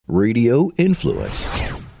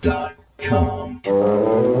radioinfluence.com.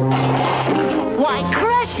 Why,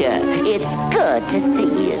 Crusher, it's good to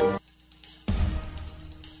see you.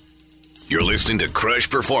 You're listening to Crush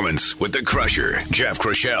Performance with the Crusher, Jeff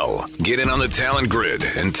Crushell. Get in on the talent grid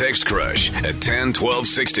and text Crush at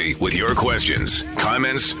 10-1260 with your questions,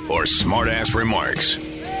 comments, or smart-ass remarks.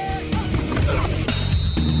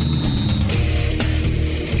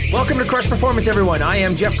 Welcome to Crush Performance, everyone. I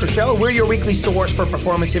am Jeff Crushell. We're your weekly source for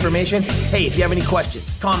performance information. Hey, if you have any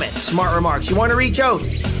questions, comments, smart remarks, you want to reach out,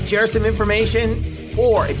 share some information,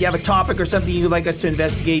 or if you have a topic or something you'd like us to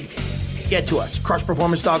investigate, get to us.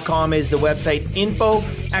 Crushperformance.com is the website.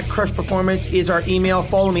 Info@Crush Performance is our email.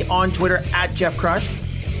 Follow me on Twitter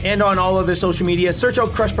 @JeffCrush and on all other social media. Search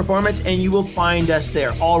out Crush Performance and you will find us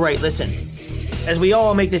there. All right, listen. As we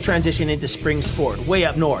all make the transition into spring sport, way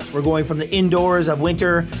up north, we're going from the indoors of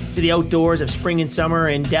winter to the outdoors of spring and summer,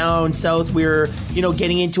 and down south, we're,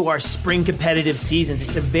 getting into our spring competitive seasons.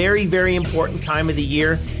 It's a very, very important time of the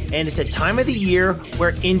year, and it's a time of the year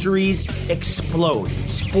where injuries explode.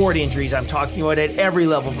 Sport injuries, I'm talking about at every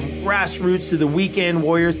level, from grassroots to the weekend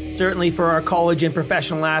warriors, certainly for our college and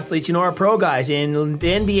professional athletes, our pro guys in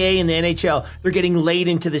the NBA and the NHL, they're getting late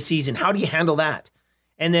into the season. How do you handle that?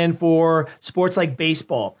 And then for sports like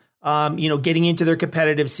baseball, getting into their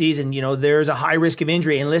competitive season, there's a high risk of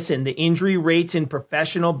injury. And listen, the injury rates in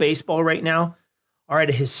professional baseball right now are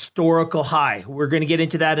at a historical high. We're going to get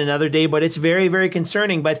into that another day, but it's very, very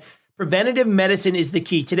concerning. But preventative medicine is the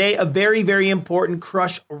key. Today, a very, very important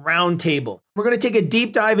Crush Roundtable. We're going to take a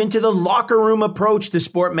deep dive into the locker room approach to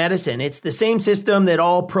sport medicine. It's the same system that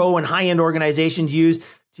all pro and high-end organizations use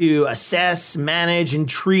to assess, manage, and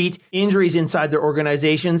treat injuries inside their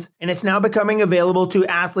organizations. And it's now becoming available to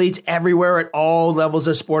athletes everywhere at all levels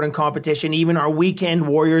of sport and competition, even our weekend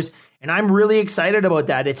warriors. And I'm really excited about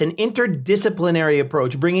that. It's an interdisciplinary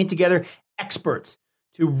approach, bringing together experts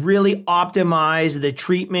to really optimize the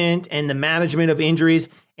treatment and the management of injuries.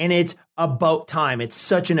 And it's about time. It's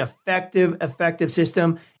such an effective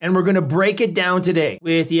system. And we're going to break it down today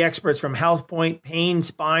with the experts from HealthPoint Pain,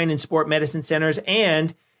 Spine, and Sport Medicine Centers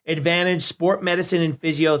and Advantage Sport Medicine and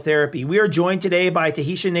Physiotherapy. We are joined today by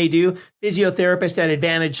Tahisha Naidoo, physiotherapist at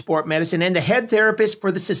Advantage Sport Medicine and the head therapist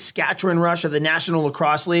for the Saskatchewan Rush of the National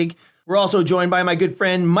Lacrosse League. We're also joined by my good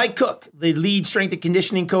friend Mike Cook, the lead strength and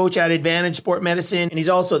conditioning coach at Advantage Sport Medicine, and he's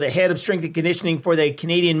also the head of strength and conditioning for the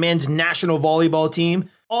Canadian men's national volleyball team.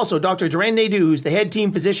 Also, Dr. Duran Naidoo, who's the head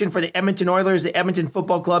team physician for the Edmonton Oilers, the Edmonton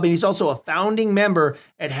Football Club, and he's also a founding member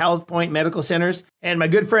at HealthPoint Medical Centers. And my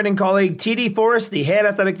good friend and colleague, TD Forrest, the head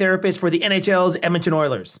athletic therapist for the NHL's Edmonton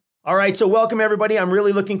Oilers. All right, so welcome everybody. I'm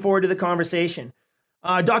really looking forward to the conversation.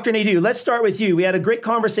 Dr. Naidoo, let's start with you. We had a great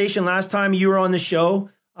conversation last time you were on the show.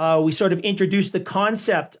 We sort of introduced the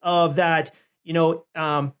concept of that,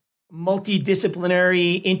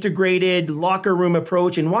 multidisciplinary, integrated locker room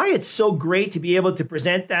approach and why it's so great to be able to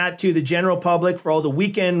present that to the general public for all the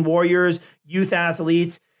weekend warriors, youth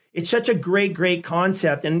athletes. It's such a great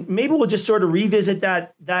concept. And maybe we'll just sort of revisit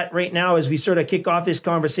that right now as we sort of kick off this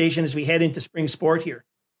conversation as we head into spring sport here.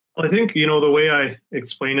 Well, I think, the way I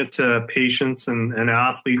explain it to patients and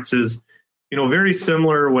athletes is, very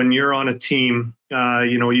similar when you're on a team.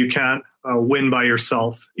 You can't win by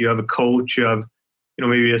yourself. You have a coach, you have,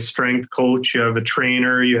 maybe a strength coach, you have a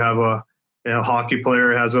trainer, you have a hockey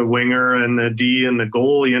player has a winger and the D and the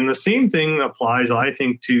goalie. And the same thing applies, I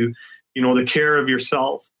think, to, the care of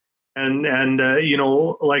yourself. And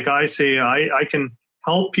like I say, I can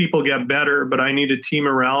help people get better, but I need a team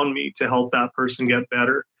around me to help that person get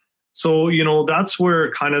better. So, that's where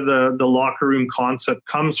kind of the locker room concept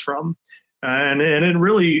comes from. And it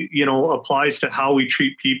really, applies to how we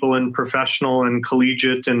treat people in professional and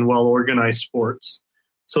collegiate and well-organized sports.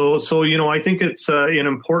 So I think it's an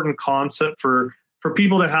important concept for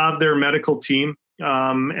people to have their medical team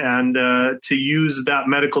and to use that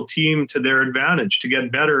medical team to their advantage to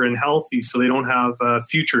get better and healthy so they don't have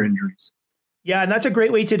future injuries. Yeah, and that's a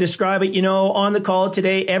great way to describe it. On the call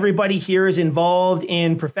today, everybody here is involved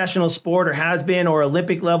in professional sport or has been or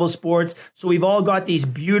Olympic level sports. So we've all got these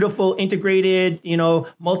beautiful integrated,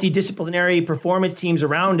 multidisciplinary performance teams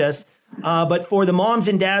around us. But for the moms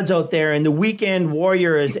and dads out there and the weekend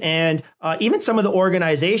warriors and even some of the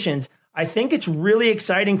organizations, I think it's really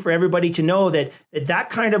exciting for everybody to know that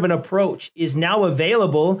kind of an approach is now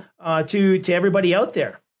available to everybody out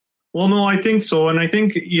there. Well, no, I think so. And I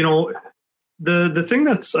think, the thing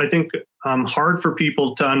that's, I think, hard for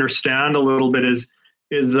people to understand a little bit is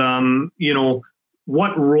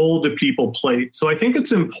what role do people play? So I think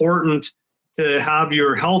it's important to have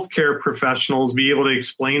your healthcare professionals be able to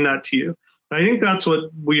explain that to you. And I think that's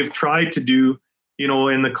what we have tried to do,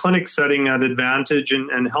 in the clinic setting at Advantage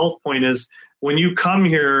and Health Point is when you come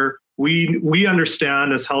here, we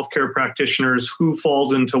understand as healthcare practitioners who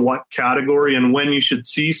falls into what category and when you should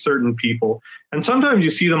see certain people. And sometimes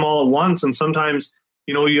you see them all at once, and sometimes,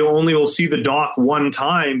 you only will see the doc one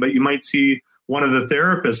time, but you might see one of the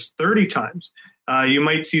therapists 30 times. You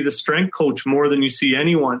might see the strength coach more than you see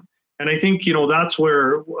anyone. And I think, that's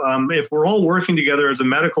where if we're all working together as a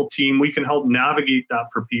medical team, we can help navigate that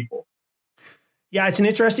for people. Yeah, it's an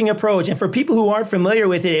interesting approach. And for people who aren't familiar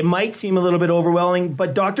with it, it might seem a little bit overwhelming.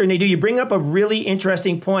 But Dr. Naidoo, you bring up a really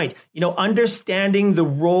interesting point, understanding the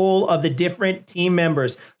role of the different team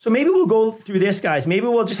members. So maybe we'll go through this, guys. Maybe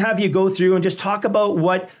we'll just have you go through and just talk about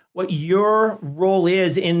what your role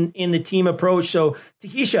is in the team approach. So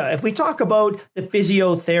Tahisha, if we talk about the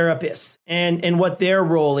physiotherapists and what their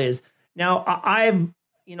role is. Now, I've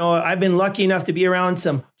been lucky enough to be around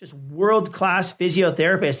some just world-class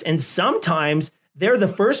physiotherapists, and sometimes they're the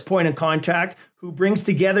first point of contact who brings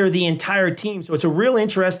together the entire team. So it's a real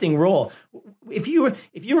interesting role. If you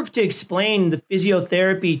were to explain the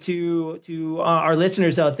physiotherapy to our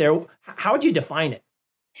listeners out there, how would you define it?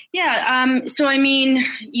 Yeah. So,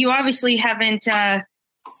 you obviously haven't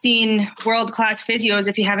seen world-class physios.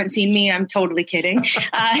 If you haven't seen me, I'm totally kidding.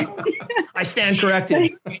 I stand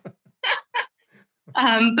corrected.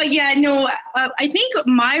 I think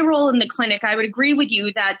my role in the clinic, I would agree with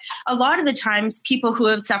you that a lot of the times people who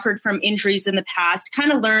have suffered from injuries in the past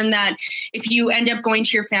kind of learn that if you end up going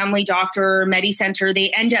to your family doctor or MediCenter, they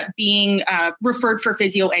end up being referred for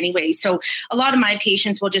physio anyway. So a lot of my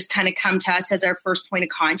patients will just kind of come to us as our first point of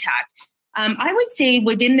contact. I would say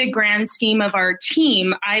within the grand scheme of our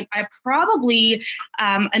team, I probably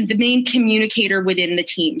am the main communicator within the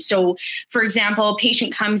team. So, for example, a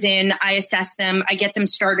patient comes in, I assess them, I get them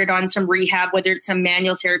started on some rehab, whether it's some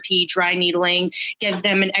manual therapy, dry needling, give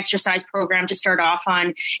them an exercise program to start off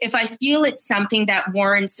on. If I feel it's something that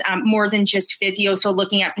warrants more than just physio, so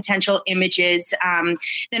looking at potential images,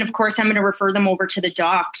 then of course I'm going to refer them over to the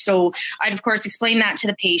doc. So I'd of course explain that to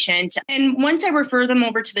the patient. And once I refer them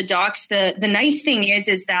over to the docs, the nice thing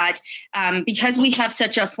is that because we have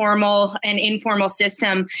such a formal and informal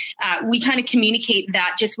system, we kind of communicate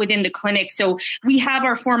that just within the clinic. So we have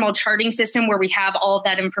our formal charting system where we have all of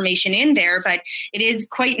that information in there, but it is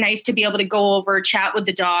quite nice to be able to go over, chat with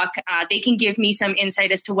the doc. They can give me some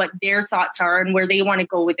insight as to what their thoughts are and where they want to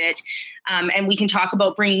go with it. And we can talk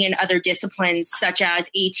about bringing in other disciplines such as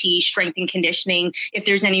AT, strength and conditioning, if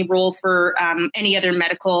there's any role for any other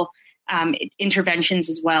medical interventions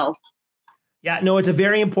as well. Yeah, no, it's a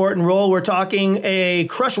very important role. We're talking a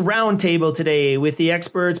Crush Roundtable today with the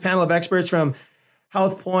panel of experts from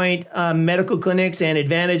Health Point Medical Clinics and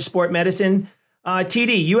Advantage Sport Medicine.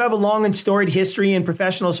 TD, you have a long and storied history in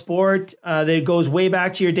professional sport that goes way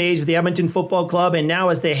back to your days with the Edmonton Football Club and now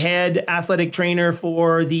as the head athletic trainer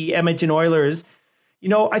for the Edmonton Oilers.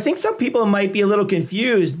 I think some people might be a little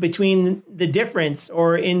confused between the difference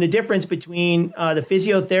between the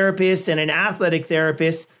physiotherapist and an athletic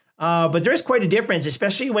therapist. But there is quite a difference,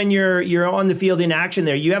 especially when you're on the field in action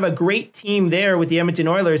there. You have a great team there with the Edmonton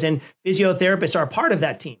Oilers, and physiotherapists are part of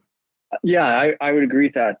that team. Yeah, I would agree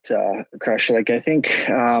with that, Crush. I think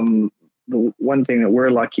the one thing that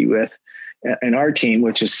we're lucky with in our team,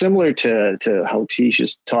 which is similar to how Tish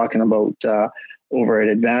is talking about over at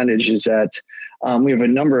Advantage, is that we have a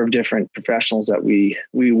number of different professionals that we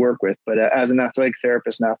work with. But as an athletic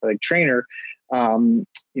therapist and athletic trainer,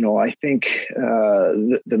 I think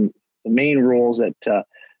the main roles that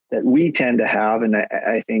we tend to have, and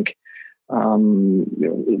I think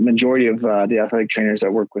the majority of the athletic trainers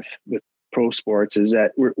that work with pro sports, is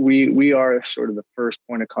that we are sort of the first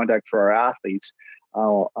point of contact for our athletes,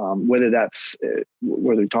 whether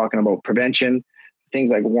they're talking about prevention,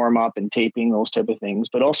 things like warm up and taping, those type of things,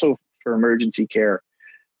 but also for emergency care.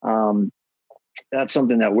 That's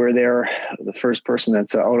something that we're there, the first person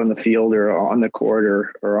that's out on the field or on the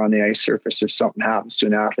court or on the ice surface. If something happens to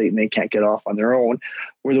an athlete and they can't get off on their own,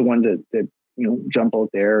 we're the ones that jump out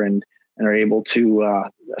there and are able to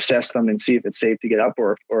assess them and see if it's safe to get up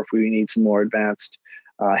or if we need some more advanced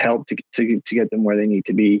help to get them where they need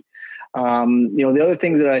to be. The other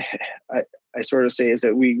things that I sort of say is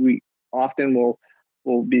that we often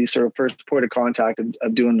will be sort of first point of contact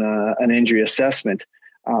of doing an injury assessment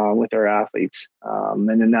with our athletes. And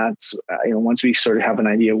then that's, once we sort of have an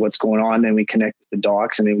idea of what's going on, then we connect with the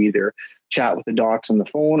docs, and then we either chat with the docs on the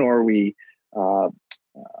phone, or we,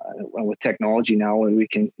 with technology now, we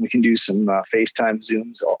can do some FaceTime,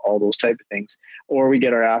 Zooms, all those type of things, or we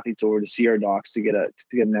get our athletes over to see our docs to get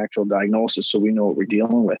an actual diagnosis, so we know what we're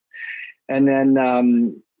dealing with. And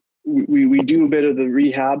then, we do a bit of the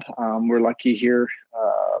rehab. We're lucky here,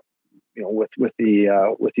 with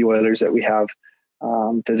the Oilers that we have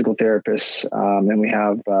physical therapists, and we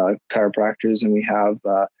have chiropractors, and we have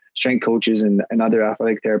strength coaches and other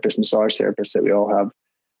athletic therapists, massage therapists that we all have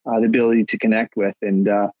the ability to connect with. And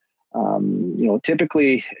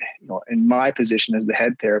typically, in my position as the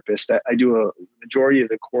head therapist, I do a majority of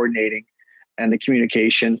the coordinating and the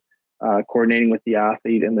communication, coordinating with the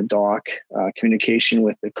athlete and the doc, communication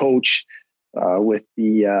with the coach, with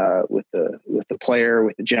the player,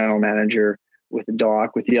 with the general manager, with the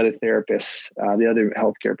doc, with the other therapists, the other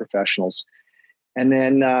healthcare professionals. And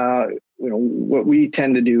then, what we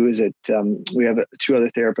tend to do is that we have two other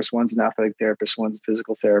therapists. One's an athletic therapist, one's a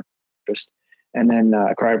physical therapist, and then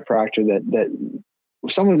a chiropractor that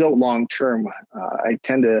if someone's out long term, I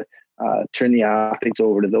tend to turn the athletes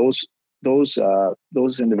over to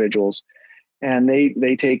those individuals, and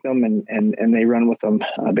they take them and they run with them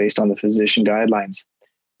based on the physician guidelines.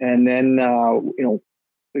 And then,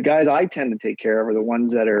 the guys I tend to take care of are the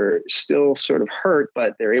ones that are still sort of hurt,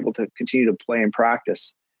 but they're able to continue to play and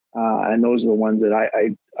practice. And those are the ones that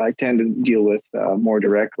I tend to deal with more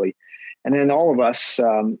directly. And then all of us,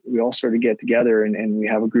 we all sort of get together and we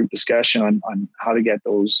have a group discussion on how to get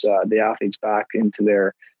those the athletes back into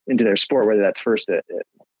their sport, whether that's first at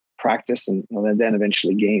practice and then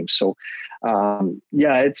eventually games. So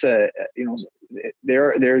it's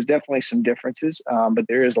there's definitely some differences, but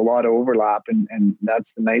there is a lot of overlap, and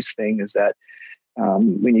that's the nice thing is that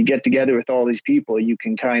when you get together with all these people, you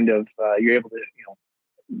can kind of you're able to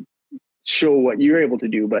show what you're able to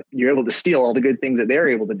do, but you're able to steal all the good things that they're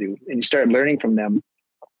able to do, and you start learning from them,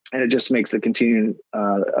 and it just makes the continuum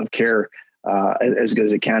of care as good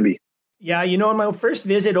as it can be. Yeah, on my first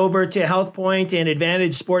visit over to Health Point and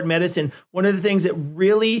Advantage Sport Medicine, one of the things that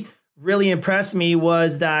really impressed me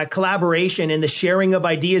was the collaboration and the sharing of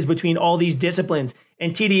ideas between all these disciplines.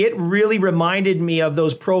 And TD, it really reminded me of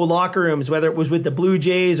those pro locker rooms, whether it was with the Blue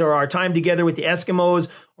Jays or our time together with the Eskimos,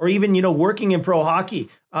 or even, working in pro hockey.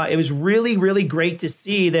 It was really, really great to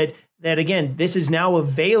see that again, this is now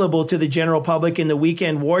available to the general public in the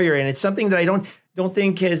Weekend Warrior. And it's something that I don't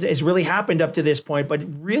think has really happened up to this point, but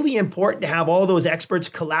really important to have all those experts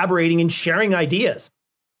collaborating and sharing ideas.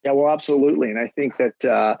 Yeah, well, absolutely. And I think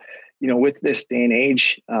that, with this day and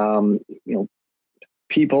age,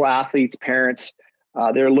 people, athletes, parents,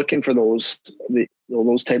 they're looking for those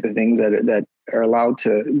type of things that are allowed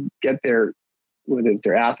to get whether it's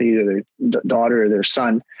their athlete or their daughter or their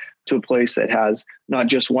son, to a place that has not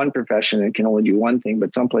just one profession and can only do one thing,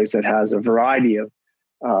 but someplace that has a variety of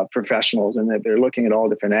professionals, and that they're looking at all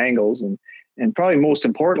different angles. And probably most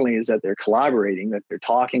importantly is that they're collaborating, that they're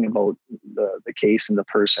talking about the case and the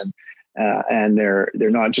person. And they're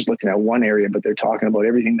not just looking at one area, but they're talking about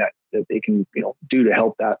everything that they can do to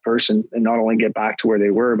help that person, and not only get back to where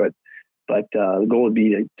they were, but the goal would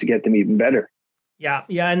be to get them even better. Yeah.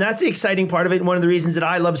 And that's the exciting part of it. And one of the reasons that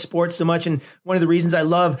I love sports so much, and one of the reasons I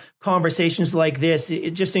love conversations like this,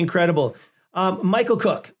 it's just incredible. Michael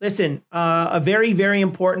Cook, listen, a very, very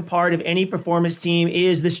important part of any performance team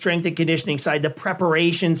is the strength and conditioning side, the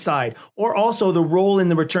preparation side, or also the role in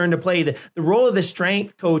the return to play. The role of the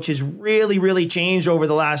strength coach has really, really changed over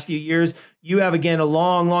the last few years. You have, again, a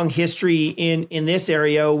long, long history in this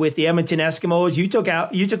area with the Edmonton Eskimos.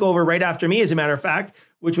 You took over right after me, as a matter of fact,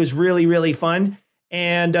 which was really, really fun.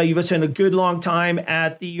 And you've spent a good long time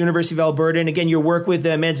at the University of Alberta. And again, your work with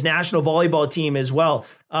the men's national volleyball team as well.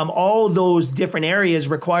 All those different areas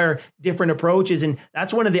require different approaches. And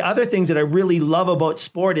that's one of the other things that I really love about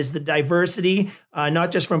sport is the diversity,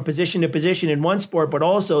 not just from position to position in one sport, but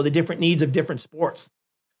also the different needs of different sports.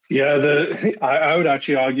 Yeah, I would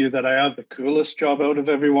actually argue that I have the coolest job out of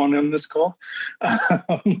everyone in this call.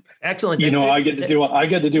 Excellent. I get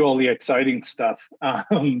to do all the exciting stuff,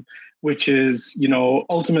 which is,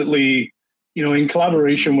 ultimately, in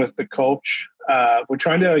collaboration with the coach, we're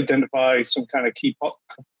trying to identify some kind of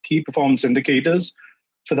key performance indicators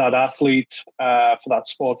for that athlete, for that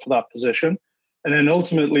sport, for that position, and then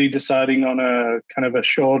ultimately deciding on a kind of a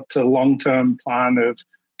short to long-term plan of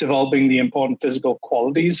developing the important physical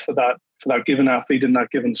qualities for that given athlete in that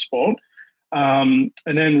given sport. And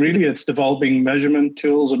then really it's developing measurement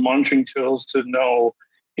tools and monitoring tools to know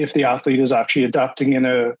if the athlete is actually adapting in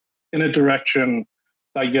a direction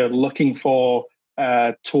that you're looking for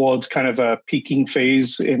towards kind of a peaking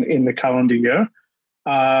phase in the calendar year.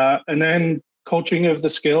 And then coaching of the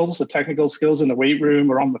skills, the technical skills in the weight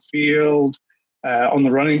room or on the field, on the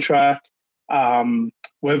running track.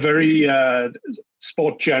 We're very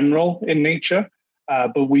sport general in nature,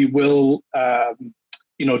 but we will,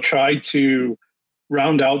 try to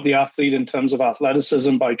round out the athlete in terms of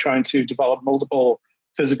athleticism by trying to develop multiple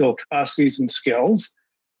physical capacities and skills.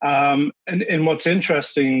 And what's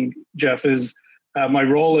interesting, Jeff, is my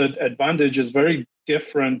role at Advantage is very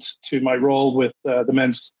different to my role with the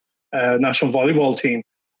men's national volleyball team.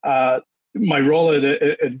 My role at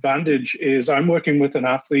Advantage is I'm working with an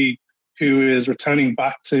athlete who is returning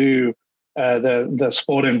back to the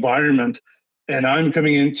sport environment, and I'm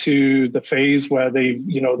coming into the phase where they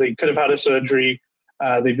could have had a surgery.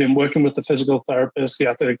 They've been working with the physical therapist, the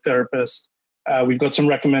athletic therapist. We've got some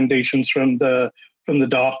recommendations from the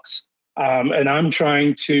docs, and I'm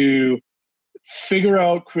trying to figure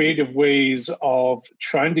out creative ways of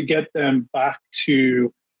trying to get them back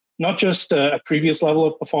to not just a previous level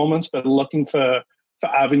of performance, but looking for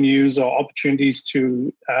avenues or opportunities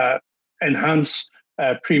to enhance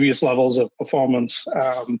previous levels of performance.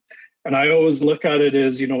 And I always look at it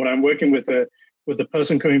as, when I'm working with a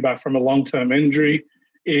person coming back from a long-term injury,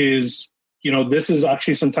 is, this is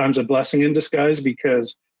actually sometimes a blessing in disguise,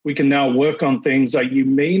 because we can now work on things that you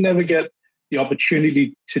may never get the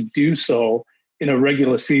opportunity to do so in a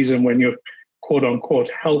regular season when you're quote unquote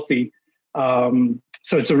healthy.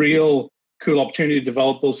 So it's a real cool opportunity to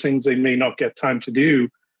develop those things they may not get time to do.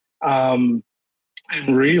 And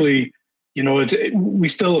really, we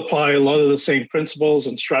still apply a lot of the same principles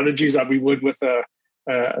and strategies that we would with a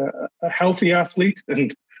healthy athlete.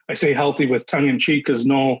 And I say healthy with tongue in cheek, because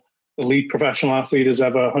no elite professional athlete is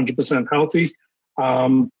ever 100% healthy.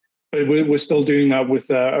 But we're still doing that with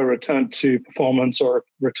a return to performance or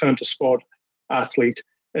return to sport athlete.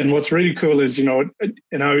 And what's really cool is,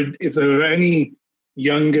 if there are any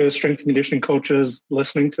younger strength and conditioning coaches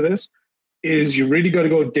listening to this, is you really got to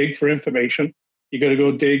go dig for information. You got to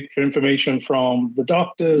go dig for information from the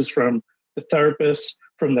doctors, from the therapists,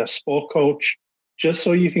 from their sport coach, just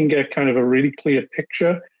so you can get kind of a really clear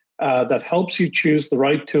picture that helps you choose the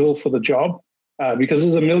right tool for the job. Because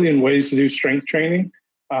there's a million ways to do strength training.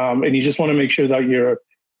 And you just want to make sure that you're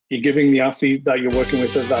giving the athlete that you're working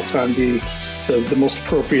with at that time the most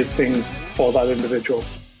appropriate thing for that individual.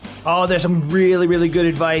 Oh, there's some really, really good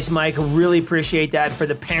advice, Mike. I really appreciate that. For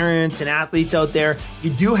the parents and athletes out there,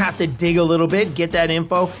 you do have to dig a little bit, get that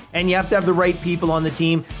info, and you have to have the right people on the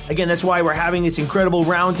team. Again, that's why we're having this incredible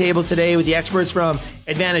roundtable today with the experts from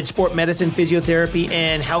Advantage Sport Medicine, Physiotherapy,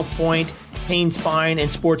 and Health Point, Pain, Spine,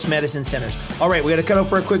 and Sports Medicine Centers. All right, we got to cut out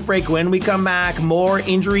for a quick break. When we come back, more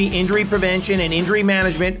injury prevention, and injury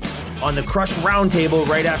management on the Crush Roundtable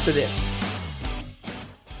right after this.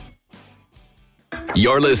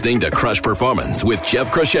 You're listening to Crush Performance with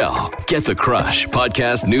Jeff Crushell. Get the Crush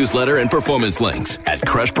podcast, newsletter, and performance links at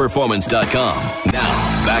crushperformance.com.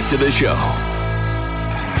 Now, back to the show.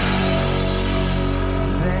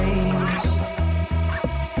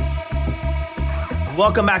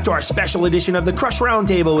 Welcome back to our special edition of the Crush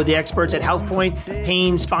Roundtable with the experts at Health Point,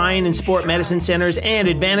 Pain, Spine, and Sport Medicine Centers, and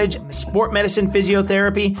Advantage Sport Medicine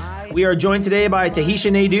Physiotherapy. We are joined today by Tahisha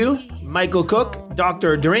Naidoo, Michael Cook,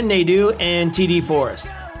 Dr. Dorin Naidoo, and TD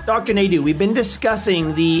Forrest. Dr. Naidoo, we've been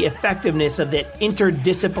discussing the effectiveness of that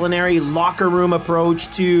interdisciplinary locker room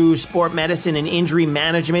approach to sport medicine and injury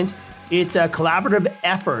management. It's a collaborative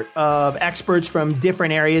effort of experts from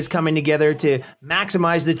different areas coming together to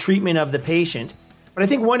maximize the treatment of the patient. But I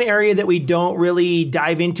think one area that we don't really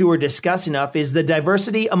dive into or discuss enough is the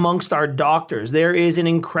diversity amongst our doctors. There is an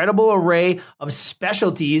incredible array of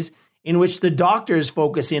specialties in which the doctors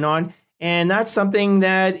focus in on, and that's something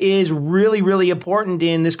that is really, really important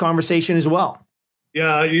in this conversation as well.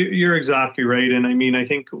 Yeah, you're exactly right. And I mean, I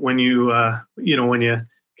think when you, when you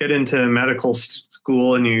get into medical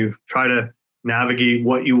school and you try to navigate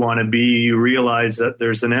what you want to be, you realize that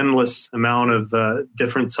there's an endless amount of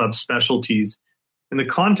different subspecialties. In the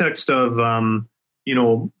context of,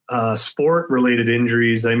 sport-related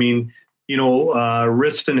injuries, I mean,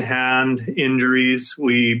 wrist and hand injuries,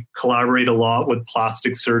 we collaborate a lot with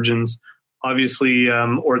plastic surgeons. Obviously,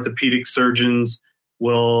 orthopedic surgeons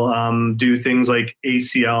will do things like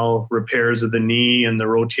ACL repairs of the knee and the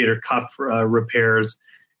rotator cuff repairs.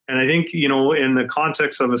 And I think, in the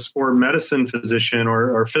context of a sport medicine physician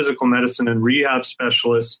or physical medicine and rehab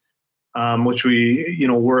specialists, which we,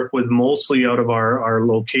 work with mostly out of our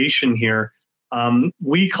location here,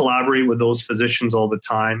 we collaborate with those physicians all the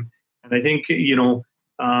time. And I think,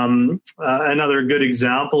 another good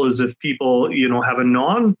example is if people, have a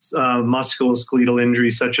non-musculoskeletal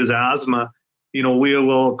injury such as asthma, we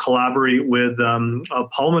will collaborate with a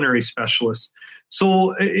pulmonary specialist.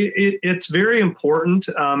 So it's very important.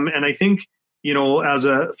 And I think, as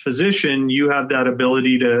a physician, you have that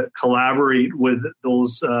ability to collaborate with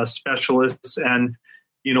those specialists. And,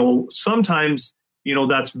 sometimes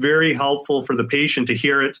that's very helpful for the patient to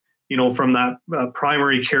hear it, from that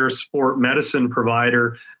primary care sport medicine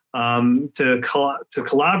provider, to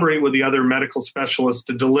collaborate with the other medical specialists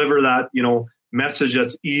to deliver that, message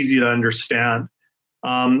that's easy to understand.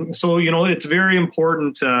 So, it's very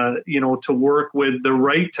important, to work with the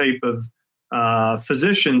right type of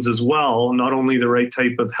physicians as well, not only the right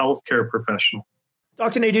type of healthcare professional.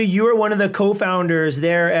 Dr. Nadeau, you are one of the co-founders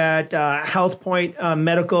there at HealthPoint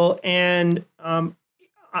Medical, and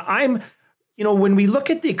I'm, when we look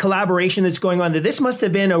at the collaboration that's going on, this must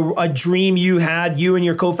have been a dream you and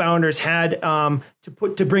your co-founders had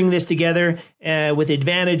to bring this together with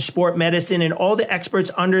Advantage Sport Medicine and all the experts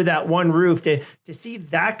under that one roof. To see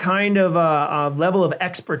that kind of level of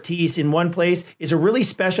expertise in one place is a really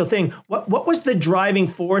special thing. What was the driving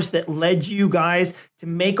force that led you guys to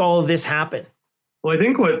make all of this happen? Well, I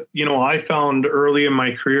think what, I found early in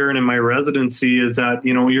my career and in my residency is that,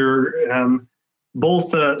 you're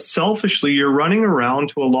both selfishly, you're running around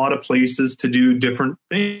to a lot of places to do different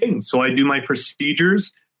things. So I do my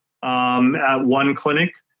procedures at one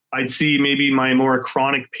clinic. I'd see maybe my more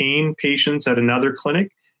chronic pain patients at another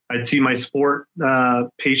clinic. I'd see my sport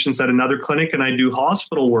patients at another clinic, and I do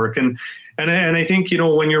hospital work. And I think,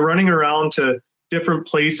 when you're running around to different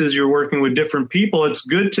places, you're working with different people, it's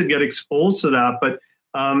good to get exposed to that. But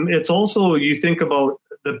it's also, you think about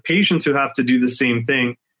the patients who have to do the same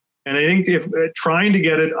thing. And I think if trying to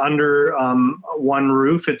get it under one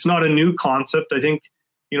roof, it's not a new concept. I think,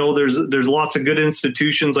 there's lots of good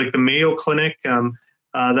institutions like the Mayo Clinic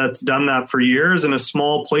that's done that for years in a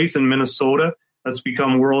small place in Minnesota that's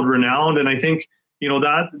become world renowned. And I think,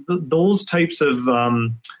 those types of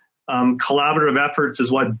collaborative efforts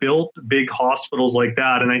is what built big hospitals like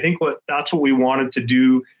that. And I think that's what we wanted to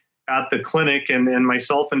do at the clinic. And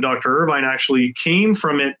myself and Dr. Irvine actually came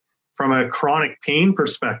from it from a chronic pain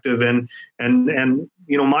perspective. And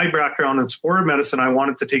my background in sport medicine, I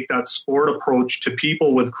wanted to take that sport approach to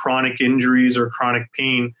people with chronic injuries or chronic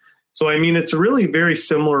pain. So, it's a really very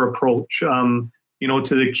similar approach, to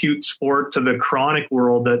the acute sport, to the chronic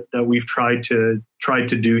world that we've tried to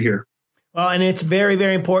do here. Well, and it's very,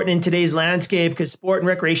 very important in today's landscape because sport and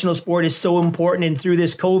recreational sport is so important. And through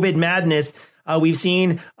this COVID madness, we've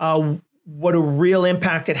seen what a real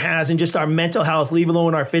impact it has in just our mental health, leave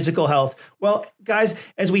alone our physical health. Well, guys,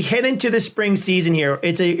 as we head into the spring season here,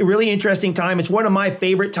 it's a really interesting time. It's one of my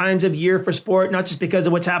favorite times of year for sport, not just because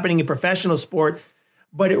of what's happening in professional sport,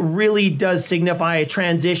 but it really does signify a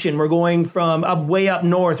transition. We're going from way up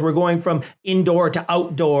north, we're going from indoor to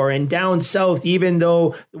outdoor, and down south, even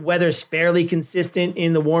though the weather's fairly consistent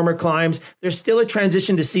in the warmer climes, there's still a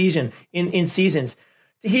transition to seasons.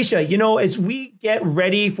 Tahisha, as we get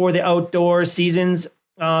ready for the outdoor seasons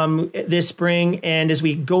this spring, and as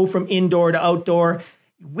we go from indoor to outdoor,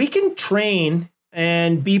 we can train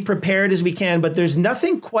and be prepared as we can, but there's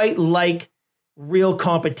nothing quite like real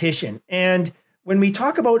competition. And when we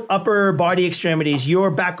talk about upper body extremities,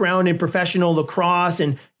 your background in professional lacrosse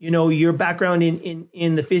and, your background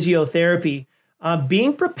in the physiotherapy,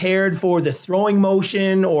 being prepared for the throwing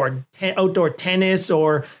motion or outdoor tennis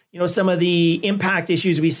or, some of the impact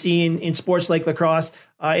issues we see in sports like lacrosse,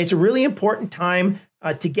 it's a really important time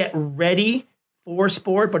to get ready for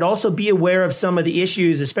sport, but also be aware of some of the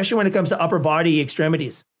issues, especially when it comes to upper body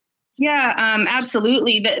extremities. Yeah,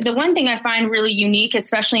 absolutely. The one thing I find really unique,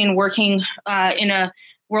 especially in working in a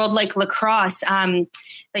world like lacrosse,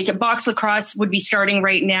 like a box lacrosse would be starting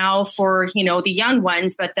right now for, the young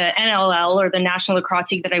ones, but the NLL or the National Lacrosse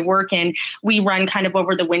League that I work in, we run kind of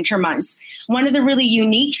over the winter months. One of the really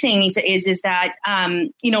unique things is that, a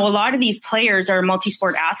lot of these players are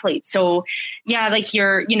multi-sport athletes. So yeah, like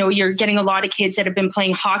you're getting a lot of kids that have been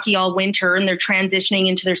playing hockey all winter and they're transitioning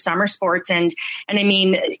into their summer sports. And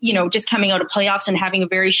just coming out of playoffs and having a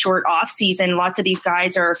very short off season, lots of these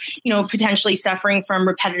guys are, potentially suffering from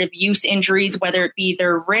repetitive use injuries, whether it be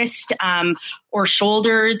their wrist or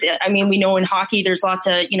shoulders. We know in hockey, there's lots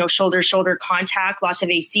of, shoulder contact, lots of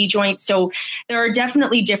AC joints. So there are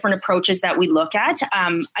definitely different approaches that we look at.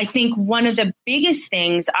 I think one of the biggest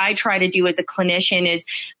things I try to do as a clinician is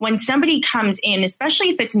when somebody comes in, especially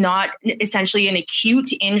if it's not essentially an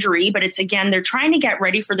acute injury, but it's, again, they're trying to get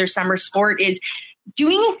ready for their summer sport, is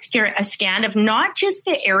doing a scan of not just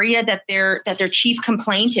the area that their chief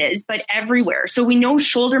complaint is, but everywhere. So we know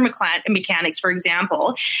shoulder mechanics, for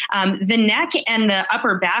example, the neck and the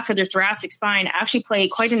upper back of their thoracic spine actually play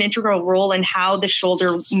quite an integral role in how the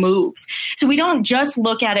shoulder moves. So we don't just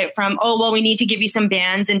look at it from, we need to give you some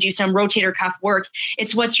bands and do some rotator cuff work.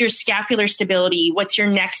 It's what's your scapular stability, what's your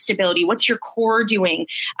neck stability, what's your core doing,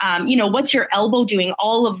 what's your elbow doing.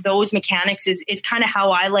 All of those mechanics is kind of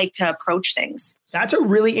how I like to approach things. That's a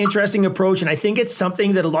really interesting approach. And I think it's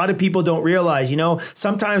something that a lot of people don't realize. You know,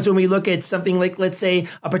 sometimes when we look at something like, let's say,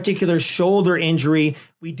 a particular shoulder injury,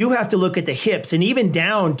 we do have to look at the hips and even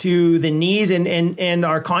down to the knees and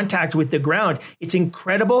our contact with the ground. It's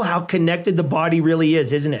incredible how connected the body really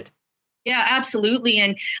is, isn't it? Yeah, absolutely.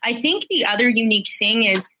 And I think the other unique thing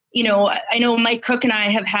is, you know, I know Mike Cook and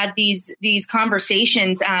I have had these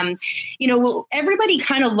conversations. You know, everybody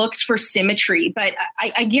kind of looks for symmetry, but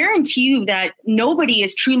I guarantee you that nobody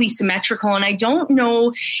is truly symmetrical. And I don't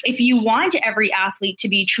know if you want every athlete to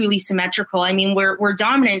be truly symmetrical. I mean, we're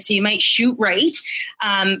dominant, so you might shoot right.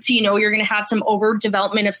 So, you know, you're going to have some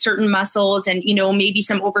overdevelopment of certain muscles and, you know, maybe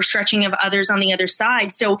some overstretching of others on the other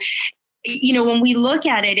side. So, you know, when we look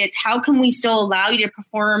at it, it's how can we still allow you to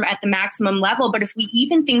perform at the maximum level? But if we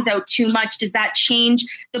even things out too much, does that change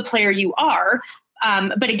the player you are?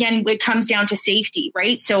 But again, it comes down to safety,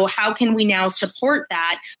 right? So how can we now support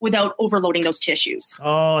that without overloading those tissues?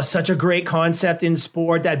 Oh, such a great concept in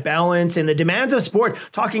sport, that balance and the demands of sport.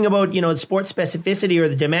 Talking about, you know, sport specificity or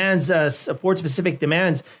the demands, sport specific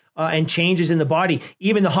demands. And changes in the body.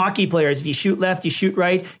 Even the hockey players, if you shoot left, you shoot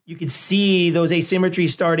right, you could see those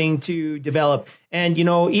asymmetries starting to develop. And, you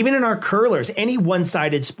know, even in our curlers, any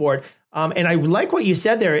one-sided sport. And I like what you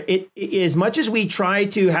said there. It as much as we try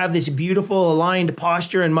to have this beautiful aligned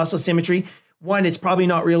posture and muscle symmetry, one, it's probably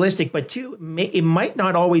not realistic, but two, it might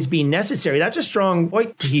not always be necessary. That's a strong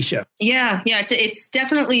point, Tahisha. Yeah. It's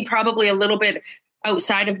definitely probably a little bit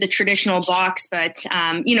outside of the traditional box, but,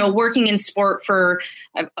 you know, working in sport for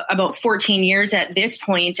about 14 years at this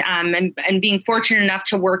point, and being fortunate enough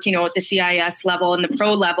to work, you know, at the CIS level and the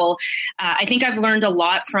pro level, I think I've learned a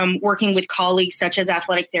lot from working with colleagues such as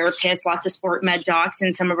athletic therapists, lots of sport med docs,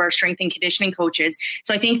 and some of our strength and conditioning coaches.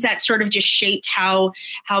 So I think that sort of just shaped how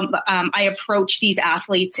I approach these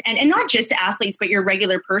athletes, and not just athletes, but your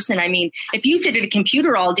regular person. I mean, if you sit at a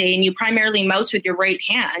computer all day and you primarily mouse with your right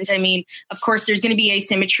hand, I mean, of course, there's going to be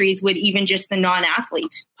asymmetries with even just the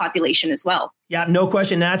non-athlete population as well. Yeah, no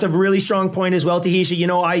question. That's a really strong point as well, Tahisha. You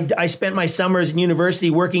know, I spent my summers in university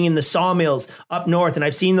working in the sawmills up north, and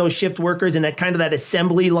I've seen those shift workers and that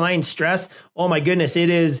assembly line stress. Oh my goodness, it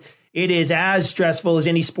is as stressful as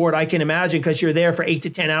any sport I can imagine because you're there for 8 to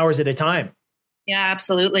 10 hours at a time. Yeah,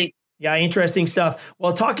 absolutely. Yeah, interesting stuff.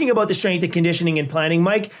 Well, talking about the strength and conditioning and planning,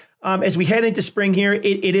 Mike, as we head into spring here,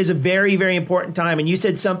 it is a very, very important time. And you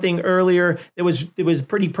said something earlier that was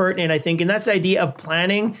pretty pertinent, I think, and that's the idea of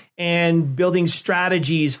planning and building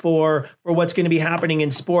strategies for what's going to be happening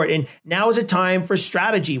in sport. And now is a time for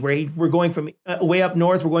strategy. We're going from way up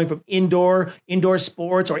north. We're going from indoor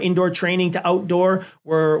sports or indoor training to outdoor.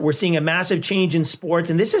 We're seeing a massive change in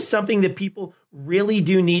sports, and this is something that people really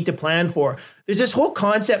do need to plan for. There's this whole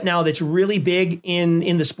concept now that's really big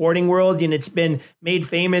in the sporting world, and it's been made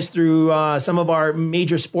famous through some of our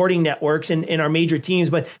major sporting networks and our major teams.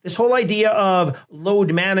 But this whole idea of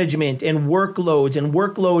load management and workloads and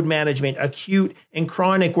workload management, acute and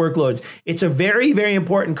chronic workloads, it's a very, very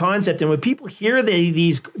important concept. And when people hear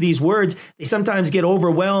these words, they sometimes get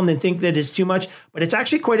overwhelmed and think that it's too much. But it's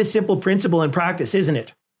actually quite a simple principle in practice, isn't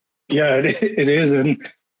it? Yeah, it is. And,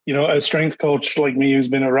 you know, a strength coach like me who's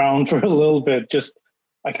been around for a little bit,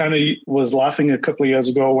 I kind of was laughing a couple of years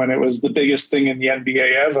ago when it was the biggest thing in the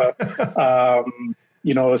NBA ever,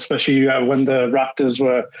 you know, especially when the Raptors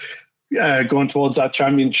were going towards that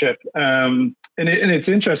championship. And it's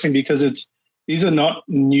interesting because these are not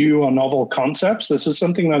new or novel concepts. This is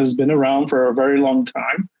something that has been around for a very long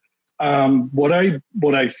time. What I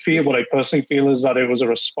personally feel is that it was a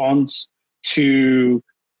response to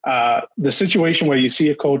the situation where you see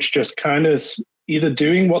a coach just kind of either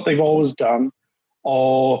doing what they've always done,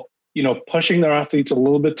 or, you know, pushing their athletes a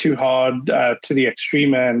little bit too hard to the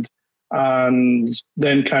extreme end, and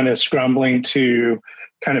then kind of scrambling to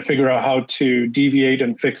kind of figure out how to deviate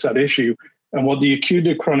and fix that issue. And what the acute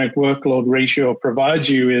to chronic workload ratio provides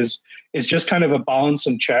you is just kind of a balance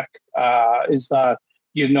and check, is that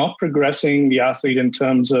you're not progressing the athlete in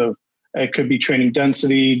terms of, it could be training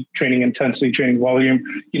density, training intensity, training volume.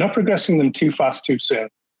 You're not progressing them too fast, too soon.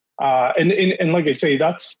 And like I say,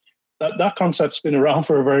 that concept's been around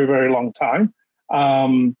for a very, very long time.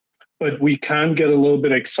 But we can get a little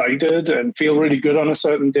bit excited and feel really good on a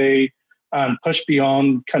certain day and push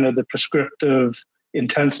beyond kind of the prescriptive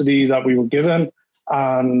intensity that we were given.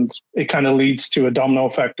 And it kind of leads to a domino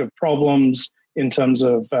effect of problems in terms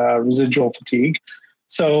of residual fatigue.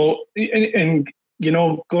 So, and you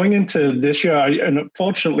know, going into this year, and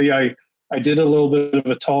unfortunately, I did a little bit of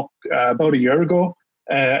a talk about a year ago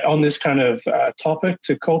on this kind of topic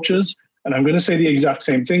to coaches. And I'm going to say the exact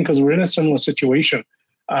same thing because we're in a similar situation.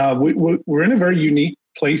 We're in a very unique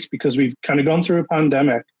place because we've kind of gone through a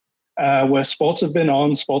pandemic where sports have been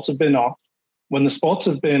on, sports have been off. When the sports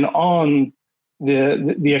have been on,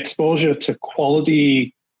 the exposure to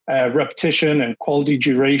quality repetition and quality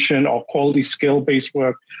duration or quality skill-based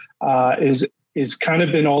work is kind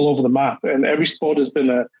of been all over the map. And every sport has been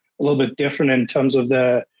a little bit different in terms of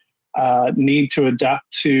the need to adapt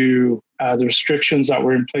to the restrictions that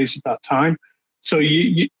were in place at that time. So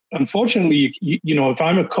you unfortunately, if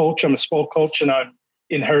I'm a coach, I'm a sport coach, and I'm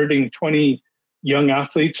inheriting 20 young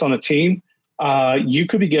athletes on a team, you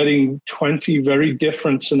could be getting 20 very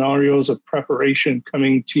different scenarios of preparation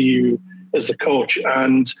coming to you as the coach.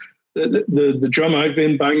 And the drum I've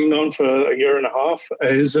been banging on for a year and a half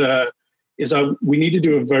is that we need to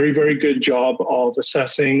do a very, very good job of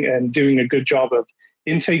assessing and doing a good job of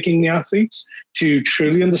intaking the athletes to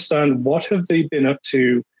truly understand what have they been up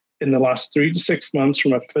to in the last 3 to 6 months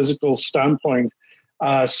from a physical standpoint,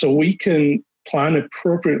 so we can plan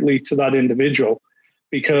appropriately to that individual.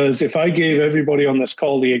 Because if I gave everybody on this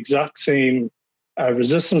call the exact same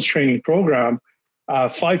resistance training program,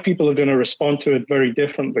 5 people are going to respond to it very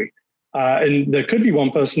differently. And there could be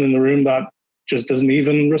one person in the room that just doesn't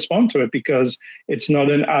even respond to it because it's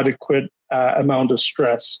not an adequate amount of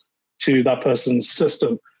stress to that person's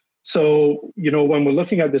system. So, when we're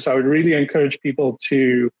looking at this, I would really encourage people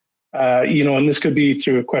to, and this could be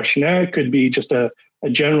through a questionnaire, it could be just a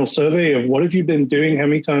general survey of what have you been doing? How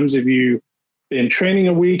many times have you been training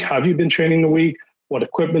a week? Have you been training a week? What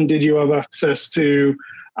equipment did you have access to?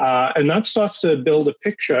 And that starts to build a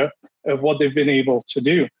picture of what they've been able to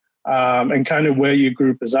do and kind of where your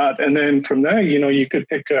group is at. And then from there, you could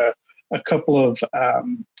pick a couple of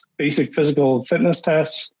basic physical fitness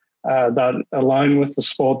tests that align with the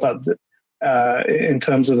sport that in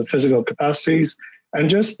terms of the physical capacities, and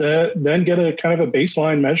just then get a kind of a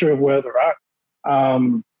baseline measure of where they're at.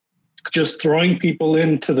 Just throwing people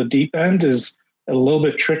into the deep end is a little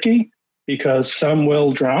bit tricky because some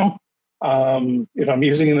will drown, if I'm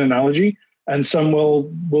using an analogy, and some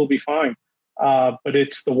will be fine. But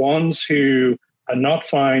it's the ones who are not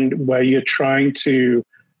fine where you're trying to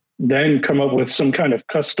then come up with some kind of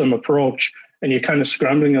custom approach and you're kind of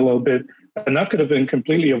scrambling a little bit. And that could have been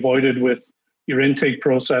completely avoided with your intake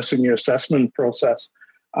process and your assessment process.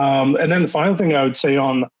 And then the final thing I would say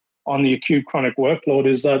on the acute chronic workload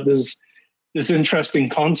is that there's this interesting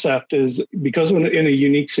concept is because we're in a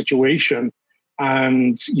unique situation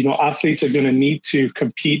and, athletes are going to need to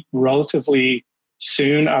compete relatively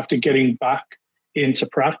soon after getting back into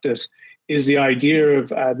practice, is the idea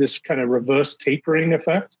of this kind of reverse tapering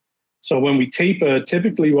effect. So when we taper,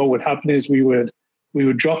 typically what would happen is we would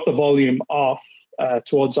drop the volume off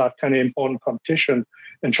towards that kind of important competition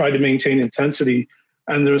and try to maintain intensity.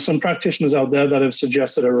 And there are some practitioners out there that have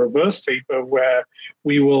suggested a reverse taper where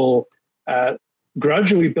we will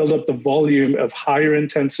gradually build up the volume of higher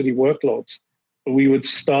intensity workloads. We would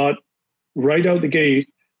start right out the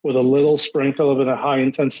gate with a little sprinkle of a high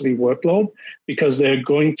intensity workload because they're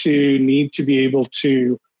going to need to be able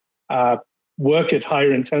to work at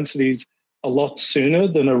higher intensities a lot sooner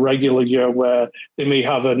than a regular year where they may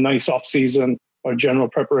have a nice off season or general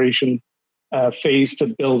preparation phase to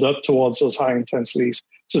build up towards those high intensities.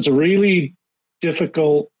 So it's a really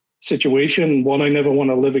difficult situation, one I never want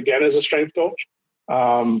to live again as a strength coach.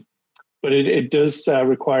 But it does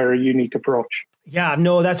require a unique approach. Yeah,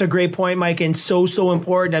 no, that's a great point, Mike, and so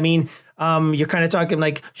important. I mean, you're kind of talking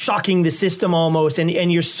like shocking the system almost,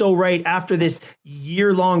 and you're so right. After this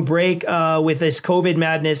year-long break with this COVID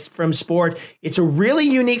madness from sport, it's a really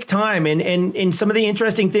unique time. And some of the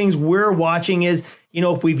interesting things we're watching is,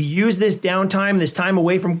 if we've used this downtime, this time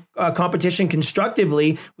away from competition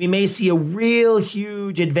constructively, we may see a real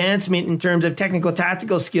huge advancement in terms of technical,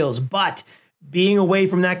 tactical skills. But being away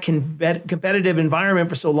from that competitive environment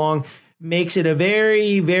for so long makes it a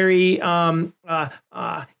very, very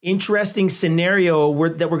interesting scenario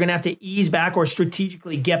that we're going to have to ease back or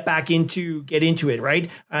strategically get into it, right?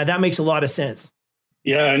 That makes a lot of sense.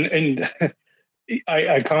 Yeah, and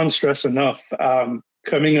I can't stress enough,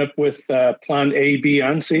 coming up with plan A, B,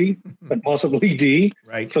 and C, and possibly D,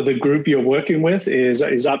 right, for the group you're working with is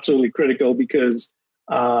absolutely critical because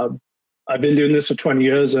I've been doing this for 20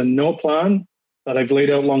 years and no plan that I've laid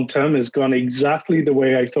out long-term has gone exactly the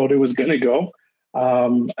way I thought it was going to go.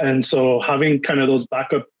 And so having kind of those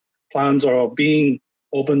backup plans or being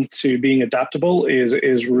open to being adaptable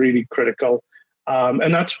is really critical.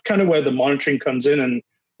 And that's kind of where the monitoring comes in and,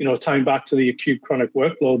 tying back to the acute chronic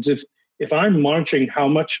workloads. If I'm monitoring how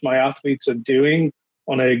much my athletes are doing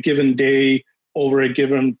on a given day over a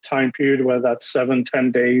given time period, whether that's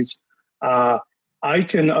 7-10 days, I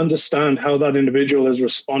can understand how that individual is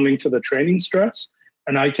responding to the training stress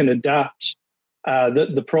and I can adapt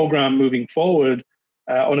the program moving forward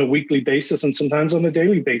on a weekly basis and sometimes on a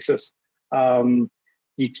daily basis.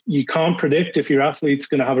 You can't predict if your athlete's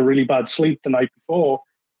going to have a really bad sleep the night before,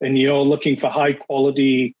 and you're looking for high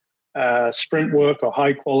quality sprint work or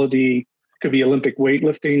high quality, could be Olympic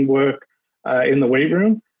weightlifting work in the weight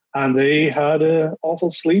room, and they had an awful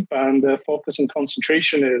sleep, and their focus and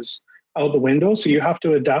concentration is out the window. So you have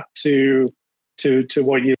to adapt to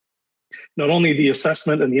what you, not only the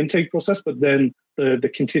assessment and the intake process, but then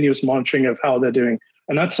the continuous monitoring of how they're doing.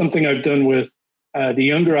 And that's something I've done with the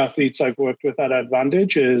younger athletes I've worked with at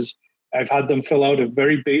Advantage. Is I've had them fill out a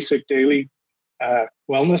very basic daily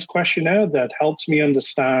wellness questionnaire that helps me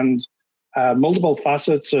understand multiple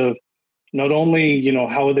facets of not only,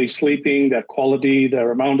 how are they sleeping, their quality,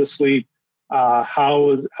 their amount of sleep,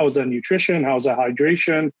 how's their nutrition, how's their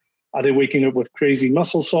hydration, are they waking up with crazy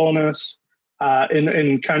muscle soreness,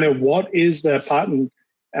 and kind of what is their pattern.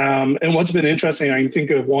 And what's been interesting, I can think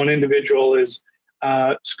of one individual is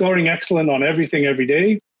scoring excellent on everything every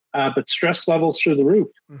day, but stress levels through the roof.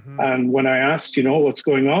 Mm-hmm. And when I asked, what's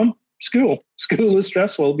going on? School is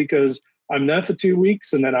stressful because I'm there for 2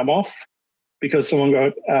 weeks and then I'm off because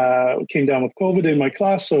someone came down with COVID in my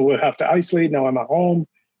class. So we'll have to isolate. Now I'm at home.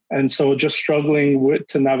 And so just struggling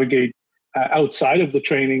to navigate outside of the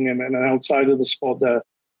training and outside of the sport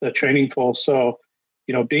they're training for. So,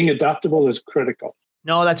 being adaptable is critical.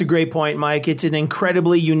 No, that's a great point, Mike. It's an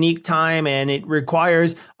incredibly unique time and it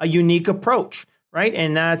requires a unique approach, right?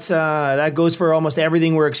 And that goes for almost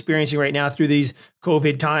everything we're experiencing right now through these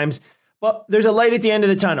COVID times. But there's a light at the end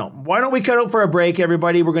of the tunnel. Why don't we cut out for a break,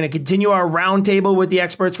 everybody? We're going to continue our roundtable with the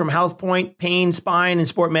experts from HealthPoint, Pain, Spine, and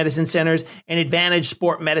Sport Medicine Centers, and Advantage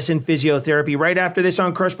Sport Medicine Physiotherapy right after this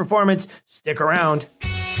on Crush Performance. Stick around.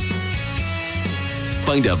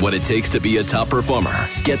 Find out what it takes to be a top performer.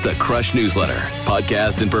 Get the Crush newsletter,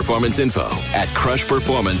 podcast, and performance info at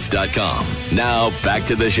crushperformance.com. Now back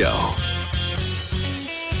to the show.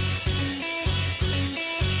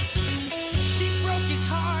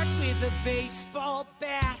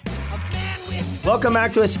 Welcome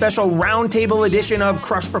back to a special roundtable edition of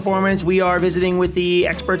Crush Performance. We are visiting with the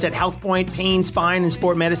experts at HealthPoint, Pain, Spine, and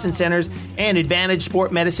Sport Medicine Centers, and Advantage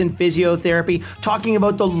Sport Medicine Physiotherapy, talking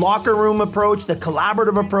about the locker room approach, the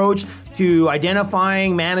collaborative approach to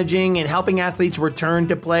identifying, managing, and helping athletes return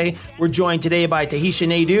to play. We're joined today by Tahisha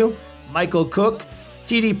Naidoo, Michael Cook,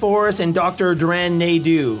 TD Forrest, and Dr. Duran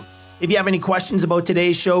Naidoo. If you have any questions about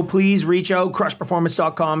today's show, please reach out.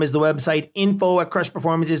 Crushperformance.com is the website.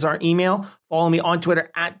 Info@crushperformance is our email. Follow me on Twitter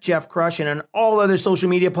 @JeffCrush, and on all other social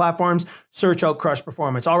media platforms, search out Crush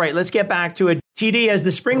Performance. All right, let's get back to it. TD, as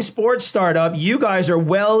the spring sports start up, you guys are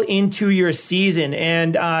well into your season,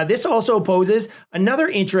 and this also poses another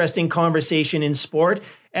interesting conversation in sport.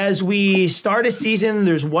 As we start a season,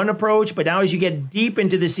 there's one approach, but now as you get deep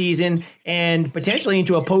into the season and potentially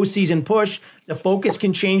into a postseason push, the focus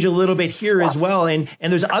can change a little bit here as well. And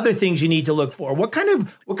there's other things you need to look for. What kind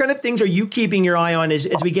of things are you keeping your eye on as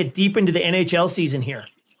we get deep into the NHL season here?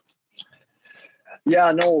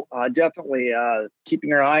 Yeah, no, definitely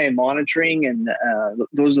keeping our eye and monitoring. And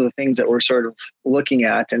those are the things that we're sort of looking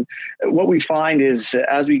at. And what we find is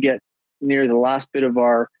as we get near the last bit of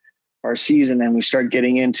our season and we start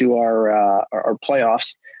getting into our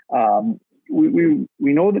playoffs, we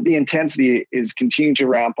know that the intensity is continuing to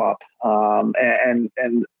ramp up, and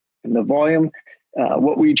the volume.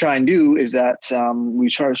 What we try and do is that we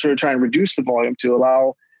try and reduce the volume to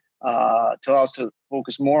allow us to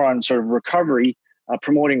focus more on sort of recovery,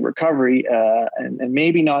 promoting recovery, and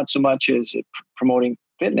maybe not so much as promoting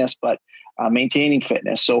fitness, but maintaining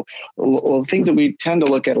fitness. So the things that we tend to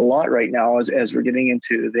look at a lot right now as we're getting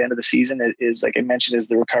into the end of the season is, like I mentioned, is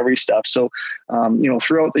the recovery stuff. So,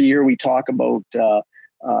 throughout the year, we talk about,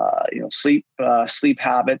 sleep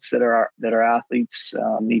habits that our athletes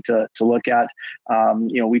need to look at.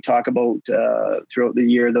 We talk about throughout the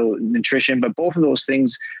year, the nutrition, but both of those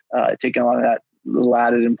things take a lot of that little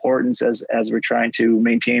added importance as we're trying to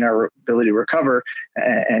maintain our ability to recover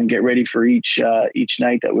and get ready for each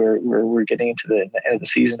night that we're getting into the end of the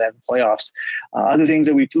season and the playoffs. Other things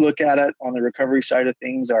that we look at it on the recovery side of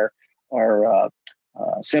things are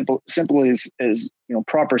simple as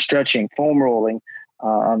proper stretching, foam rolling.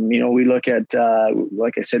 We look at,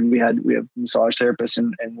 like I said, we have massage therapists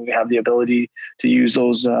and we have the ability to use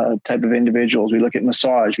those type of individuals. We look at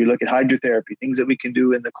massage, we look at hydrotherapy, things that we can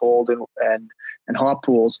do in the cold and hot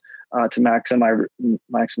pools to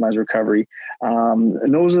maximize recovery.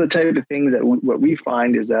 And those are the type of things that what we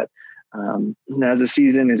find is that as the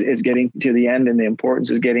season is getting to the end and the importance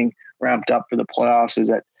is getting ramped up for the playoffs, is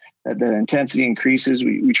that that intensity increases,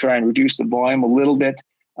 we try and reduce the volume a little bit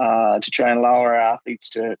to try and allow our athletes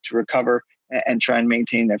to recover and try and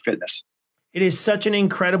maintain their fitness. It is such an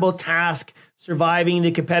incredible task surviving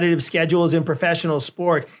the competitive schedules in professional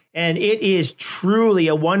sport. And it is truly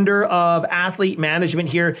a wonder of athlete management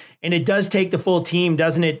here. And it does take the full team,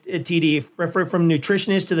 doesn't it, TD? From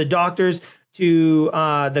nutritionists to the doctors to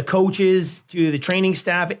the coaches to the training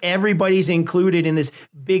staff, everybody's included in this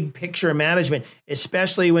big picture management,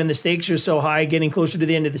 especially when the stakes are so high getting closer to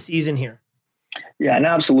the end of the season here. Yeah, and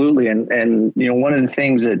absolutely. And one of the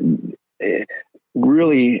things that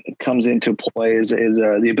really comes into play is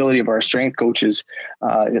the ability of our strength coaches.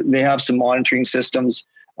 They have some monitoring systems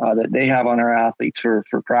that they have on our athletes for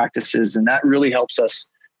practices, and that really helps us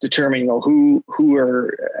determine who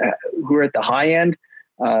are at the high end,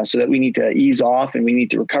 so that we need to ease off and we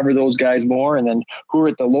need to recover those guys more, and then who are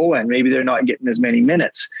at the low end, maybe they're not getting as many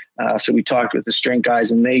minutes. So we talked with the strength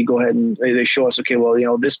guys, and they go ahead and they show us, okay,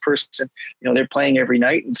 well, this person, they're playing every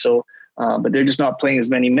night, and so but they're just not playing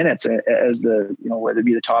as many minutes as the, whether it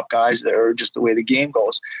be the top guys or just the way the game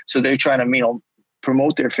goes. So they're trying to,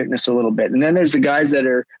 promote their fitness a little bit. And then there's the guys that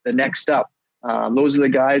are the next up. Those are the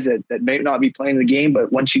guys that may not be playing the game,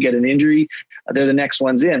 but once you get an injury, they're the next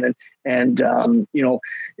ones in. And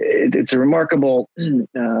it's a remarkable,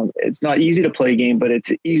 it's not easy to play a game, but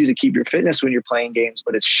it's easy to keep your fitness when you're playing games,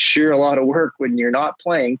 but it's sure a lot of work when you're not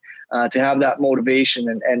playing, to have that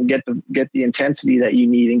motivation and get the intensity that you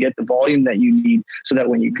need and get the volume that you need, so that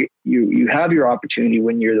when you have your opportunity,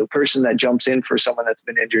 when you're the person that jumps in for someone that's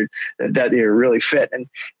been injured, that they're really fit. And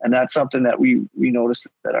that's something that we noticed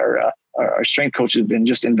that our strength coaches have been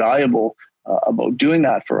just invaluable about doing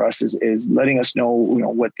that for us, is letting us know,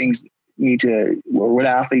 what things what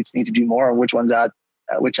athletes need to do more and which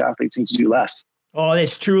athletes need to do less. Oh,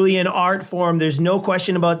 it's truly an art form. There's no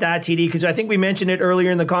question about that, TD, because I think we mentioned it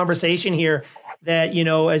earlier in the conversation here that,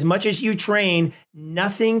 as much as you train,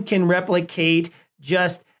 nothing can replicate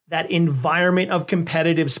just that environment of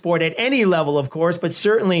competitive sport at any level, of course, but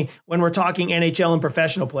certainly when we're talking NHL and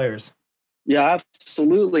professional players. Yeah,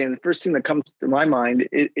 absolutely. And the first thing that comes to my mind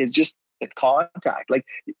is just the contact. Like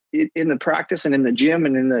in the practice and in the gym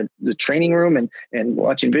and in the training room and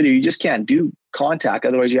watching video, you just can't do contact.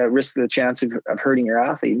 Otherwise, you have risk the chance of hurting your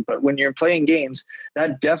athlete. But when you're playing games,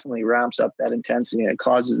 that definitely ramps up that intensity, and it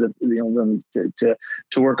causes them to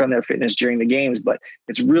work on their fitness during the games. But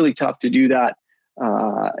it's really tough to do that,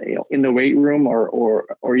 in the weight room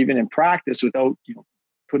or even in practice without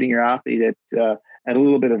putting your athlete at a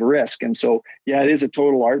little bit of a risk. And so, yeah, it is a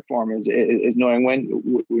total art form, is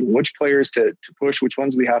knowing which players to push, which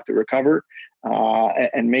ones we have to recover,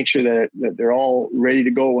 and make sure that they're all ready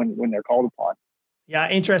to go when they're called upon. Yeah,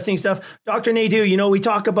 interesting stuff. Dr. Nadeau, we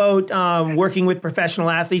talk about working with professional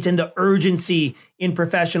athletes and the urgency in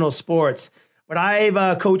professional sports. But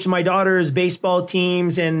I've coached my daughter's baseball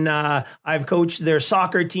teams, and I've coached their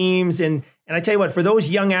soccer teams. And I tell you what, for those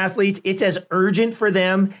young athletes, it's as urgent for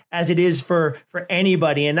them as it is for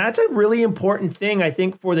anybody. And that's a really important thing, I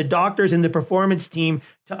think, for the doctors and the performance team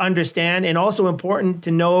to understand, and also important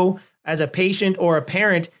to know as a patient or a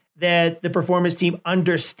parent that the performance team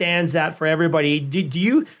understands that for everybody. Do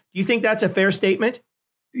you think that's a fair statement?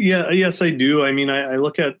 Yeah, yes, I do. I mean, I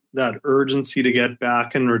look at that urgency to get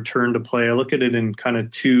back and return to play. I look at it in kind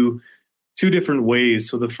of two different ways.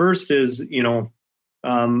 So the first is,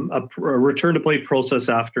 a return to play process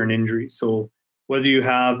after an injury. So whether you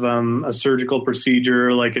have a surgical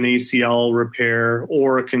procedure like an ACL repair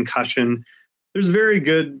or a concussion, there's very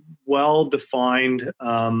good, well-defined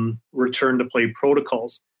return to play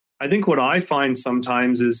protocols. I think what I find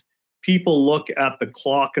sometimes is people look at the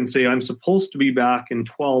clock and say, I'm supposed to be back in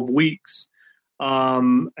 12 weeks.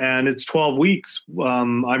 And it's 12 weeks.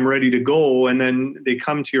 I'm ready to go. And then they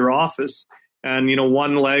come to your office and,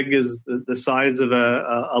 one leg is the size of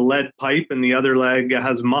a lead pipe and the other leg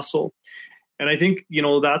has muscle. And I think,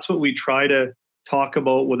 that's what we try to talk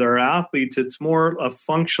about with our athletes. It's more a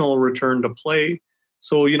functional return to play.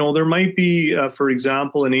 So, there might be, for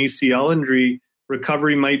example, an ACL injury,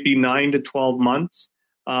 recovery might be 9 to 12 months.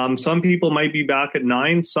 Some people might be back at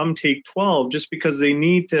 9, some take 12, just because they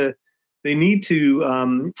need to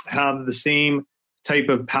have the same type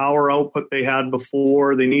of power output they had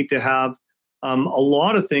before. They need to have a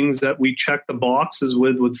lot of things that we check the boxes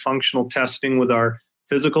with functional testing with our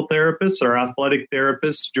physical therapists, our athletic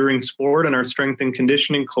therapists during sport, and our strength and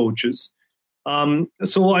conditioning coaches.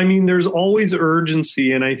 So, I mean, there's always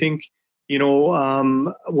urgency. And I think,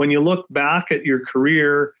 when you look back at your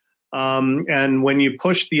career, and when you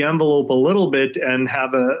push the envelope a little bit and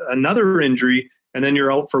have another injury, and then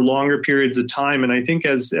you're out for longer periods of time. And I think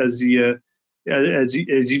as you as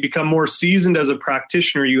you become more seasoned as a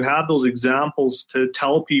practitioner, you have those examples to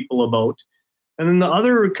tell people about. And then the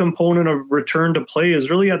other component of return to play is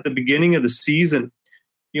really at the beginning of the season.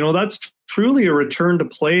 That's truly a return to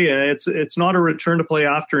play. And it's not a return to play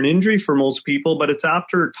after an injury for most people, but it's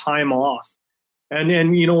after time off. And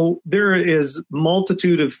there is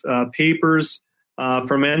multitude of papers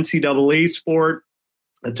from NCAA sport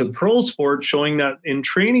to pro sport showing that in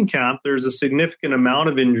training camp, there's a significant amount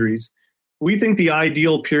of injuries. We think the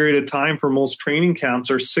ideal period of time for most training camps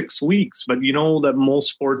are 6 weeks, but that most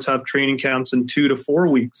sports have training camps in 2 to 4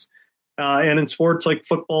 weeks. And in sports like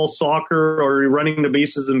football, soccer, or running the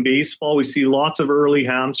bases in baseball, we see lots of early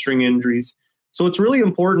hamstring injuries. So it's really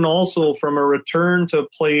important also from a return to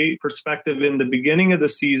play perspective in the beginning of the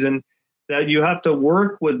season that you have to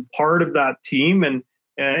work with part of that team and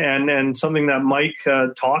something that Mike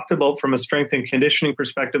talked about from a strength and conditioning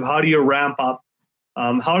perspective. How do you ramp up?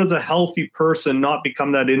 How does a healthy person not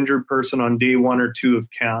become that injured person on day 1 or 2 of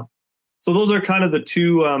camp? So those are kind of the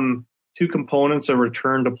two components of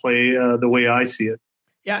return to play, the way I see it.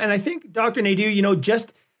 Yeah, and I think, Dr. Nadeau,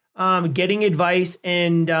 just getting advice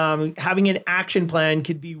and having an action plan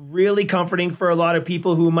could be really comforting for a lot of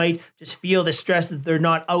people who might just feel the stress that they're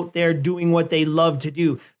not out there doing what they love to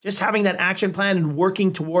do. Just having that action plan and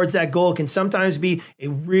working towards that goal can sometimes be a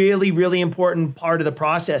really, really important part of the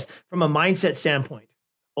process from a mindset standpoint.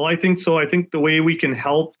 Well, I think so. I think the way we can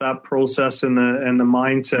help that process and the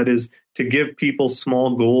mindset is to give people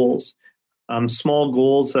small goals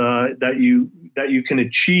that you can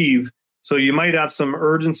achieve. So you might have some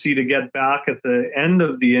urgency to get back at the end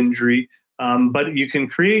of the injury, but you can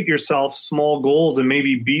create yourself small goals and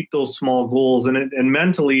maybe beat those small goals. And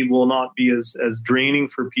mentally will not be as draining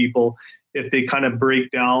for people if they kind of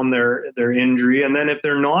break down their injury. And then if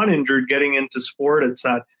they're not injured, getting into sport, it's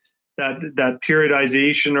that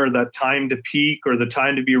periodization or that time to peak or the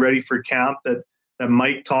time to be ready for camp that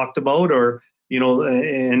Mike talked about, or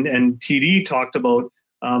and TD talked about.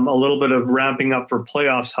 A little bit of ramping up for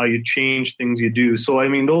playoffs, how you change things you do. So,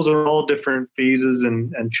 those are all different phases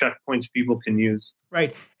and checkpoints people can use.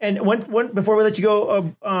 Right. And one before we let you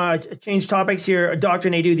go, change topics here,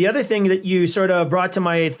 Dr. Nadeau, the other thing that you sort of brought to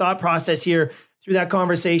my thought process here through that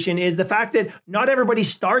conversation is the fact that not everybody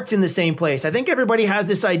starts in the same place. I think everybody has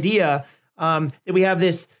this idea that we have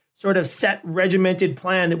this sort of set regimented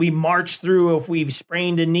plan that we march through if we've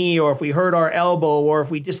sprained a knee or if we hurt our elbow or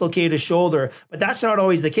if we dislocate a shoulder. But that's not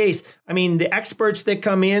always the case. The experts that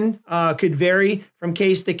come in could vary from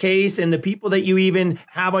case to case, and the people that you even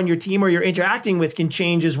have on your team or you're interacting with can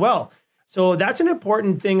change as well. So that's an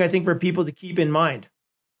important thing, I think, for people to keep in mind.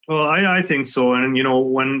 Well, I think so. And,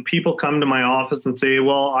 when people come to my office and say,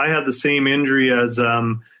 well, I had the same injury as,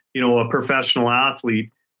 a professional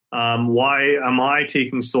athlete, why am I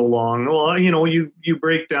taking so long? Well, you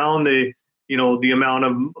break down the amount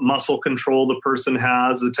of muscle control the person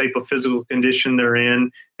has, the type of physical condition they're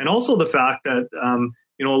in, and also the fact that,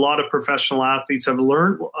 a lot of professional athletes have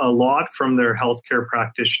learned a lot from their healthcare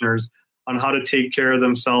practitioners on how to take care of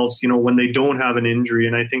themselves, when they don't have an injury.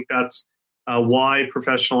 And I think that's why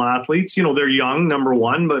professional athletes, they're young, number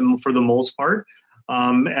one, but for the most part,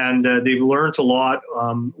 and they've learned a lot,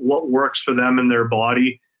 what works for them in their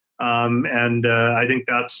body. I think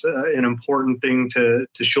that's an important thing to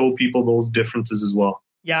show people those differences as well.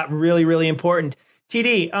 Yeah, really, really important.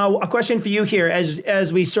 TD, a question for you here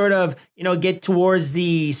as we sort of, get towards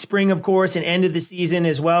the spring, of course, and end of the season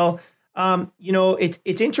as well.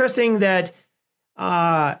 It's interesting that,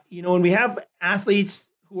 when we have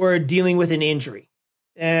athletes who are dealing with an injury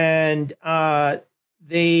and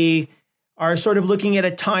they are sort of looking at a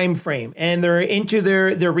time frame and they're into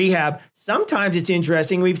their rehab. Sometimes it's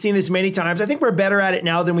interesting. We've seen this many times. I think we're better at it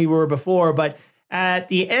now than we were before, but at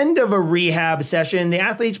the end of a rehab session, the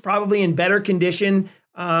athlete's probably in better condition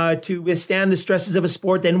to withstand the stresses of a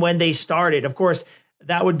sport than when they started. Of course,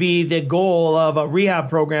 that would be the goal of a rehab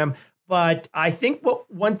program. But I think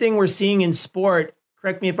one thing we're seeing in sport,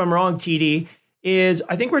 correct me if I'm wrong, TD, is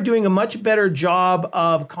I think we're doing a much better job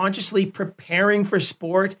of consciously preparing for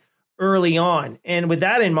sport early on. And with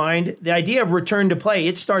that in mind, the idea of return to play,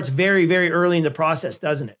 it starts very, very early in the process,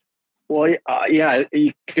 doesn't it? Well, yeah,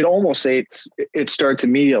 you could almost say it starts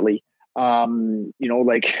immediately.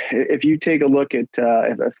 Like if you take a look at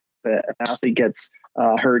if an athlete gets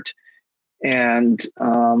hurt and,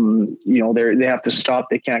 they have to stop,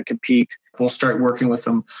 they can't compete, we'll start working with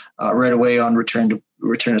them right away on return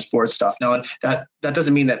to sports stuff. Now, that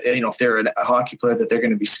doesn't mean that, if they're a hockey player that they're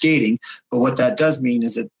going to be skating, but what that does mean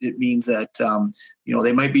is it means that,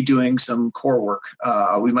 they might be doing some core work.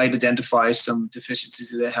 We might identify some deficiencies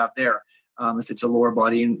that they have there. If it's a lower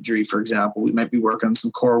body injury, for example, we might be working on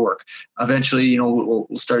some core work. Eventually, we'll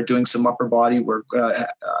start doing some upper body work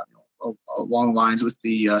along lines with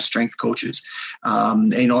the strength coaches.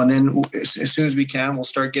 And then as soon as we can, we'll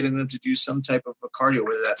start getting them to do some type of a cardio,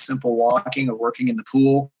 whether that's simple walking or working in the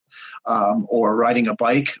pool, or riding a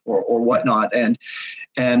bike or whatnot.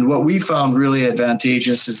 And what we found really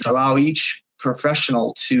advantageous is allow each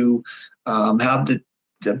professional to have the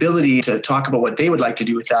ability to talk about what they would like to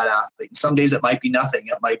do with that athlete. Some days it might be nothing.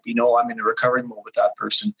 It might be, no, I'm in a recovery mode with that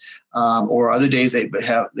person. Or other days they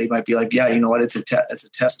might be like, yeah, you know what, it's a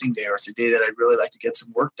testing day, or it's a day that I'd really like to get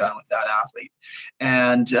some work done with that athlete.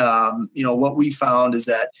 And, what we found is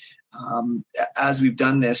that as we've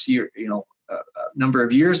done this year, a number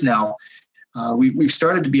of years now, we've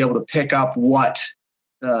started to be able to pick up what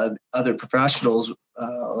other professionals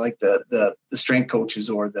like the strength coaches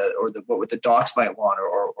or what the docs might want,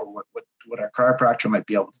 or what our chiropractor might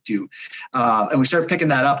be able to do, and we start picking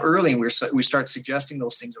that up early, and we start suggesting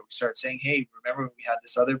those things, or we start saying, hey, remember when we had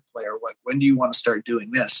this other player? When do you want to start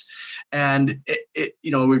doing this? And it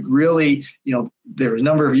really, there was a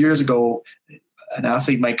number of years ago, an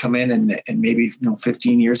athlete might come in and maybe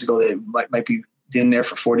 15 years ago they might be in there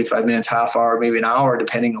for 45 minutes, half hour, maybe an hour,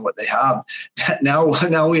 depending on what they have.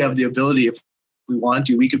 Now we have the ability, if we wanted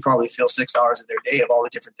to, we could probably fill 6 hours of their day of all the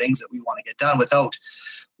different things that we want to get done without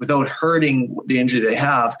hurting the injury they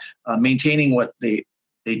have, maintaining what they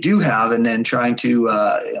do have, and then trying to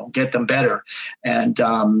get them better. And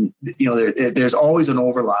there's always an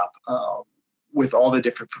overlap with all the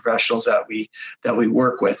different professionals that we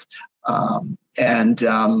work with.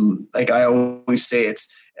 Like I always say,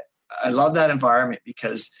 I love that environment,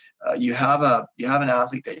 because you have an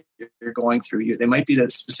athlete that you're going through. They might be at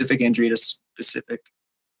a specific injury at a specific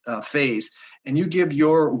phase, and you give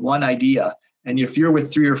your one idea. And if you're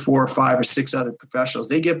with 3 or 4 or 5 or 6 other professionals,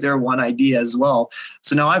 they give their one idea as well.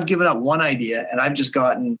 So now I've given up one idea, and I've just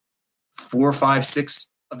gotten 4, 5,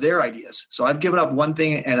 6 of their ideas. So I've given up one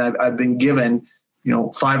thing, and I've been given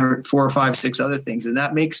 4 or 5, 6 other things, and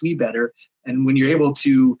that makes me better. And when you're able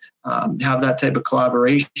to have that type of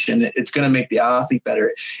collaboration, it's going to make the athlete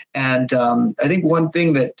better. And I think one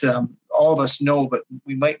thing that all of us know, but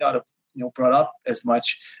we might not have brought up as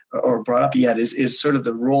much or brought up yet, is sort of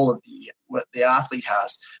the role of what the athlete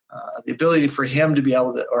has, the ability for him to be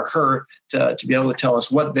able to, or her to be able to tell us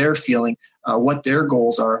what they're feeling, what their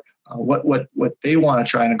goals are, what they want to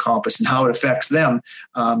try and accomplish, and how it affects them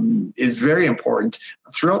is very important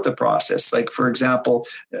throughout the process. Like, for example,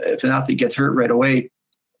 if an athlete gets hurt right away,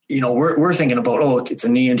 we're thinking about, it's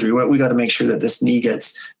a knee injury. We got to make sure that this knee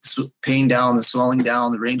gets pain down, the swelling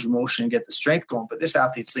down, the range of motion, and get the strength going. But this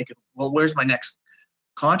athlete's thinking, well, where's my next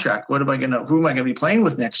contract? Who am I going to be playing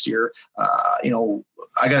with next year?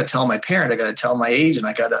 I got to tell my parent, I got to tell my agent,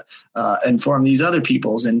 I got to inform these other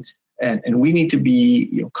peoples. And we need to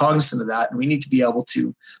be cognizant of that, and we need to be able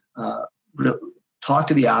to talk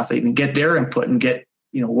to the athlete and get their input and get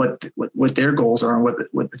what their goals are and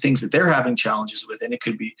what the things that they're having challenges with. And it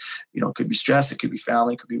could be it could be stress, it could be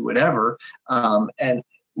family, it could be whatever. And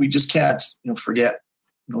we just can't forget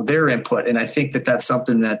their input. And I think that that's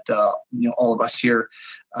something that all of us here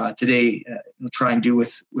today try and do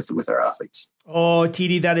with our athletes. Oh,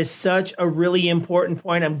 TD, that is such a really important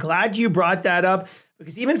point. I'm glad you brought that up,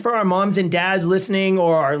 because even for our moms and dads listening,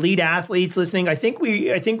 or our lead athletes listening, I think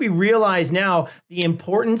we realize now the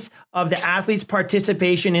importance of the athlete's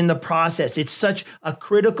participation in the process. It's such a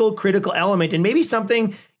critical element, and maybe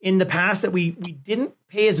something in the past that we didn't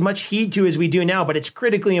pay as much heed to as we do now, but it's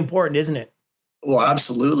critically important, isn't it? Well,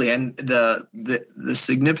 absolutely. And the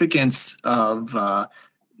significance of,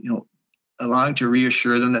 allowing to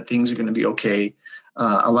reassure them that things are going to be okay,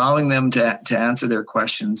 allowing them to answer their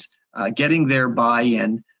questions, getting their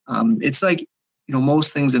buy-in. It's like,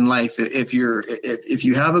 most things in life, if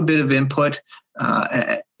you have a bit of input,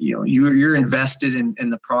 you're invested in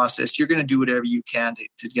the process, you're going to do whatever you can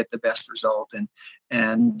to get the best result.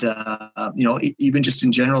 And even just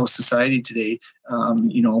in general society today,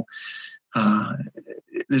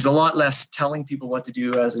 there's a lot less telling people what to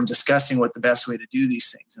do as in discussing what the best way to do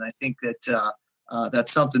these things. And I think that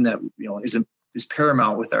that's something that is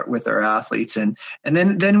paramount with our athletes. And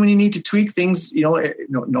then when you need to tweak things,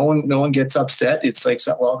 no one gets upset. It's like,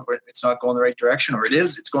 well, it's not going the right direction, or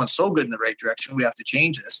it's going so good in the right direction, we have to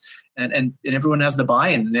change this. And everyone has the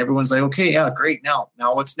buy-in, and everyone's like, okay, yeah, great. Now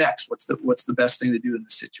what's next? What's the best thing to do in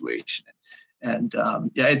this situation? And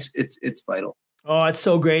it's vital. Oh, it's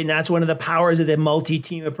so great. And that's one of the powers of the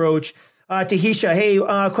multi-team approach. Tahisha, hey,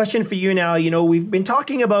 question for you now. We've been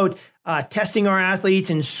talking about testing our athletes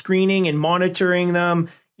and screening and monitoring them.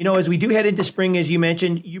 As we do head into spring, as you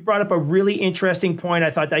mentioned, you brought up a really interesting point. I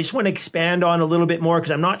thought I just want to expand on a little bit more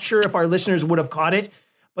because I'm not sure if our listeners would have caught it.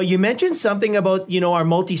 But you mentioned something about, our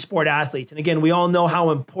multi-sport athletes. And again, we all know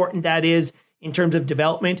how important that is in terms of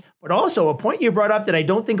development. But also a point you brought up that I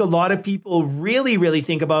don't think a lot of people really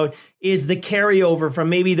think about is the carryover from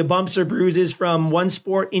maybe the bumps or bruises from one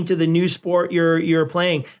sport into the new sport you're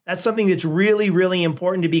playing. That's something that's really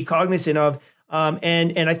important to be cognizant of.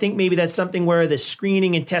 And I think maybe that's something where the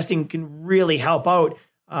screening and testing can really help out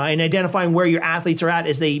in identifying where your athletes are at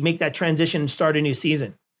as they make that transition and start a new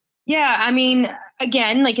season. Yeah, I mean,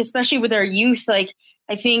 again, especially with our youth,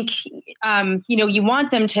 I think, you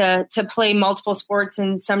want them to play multiple sports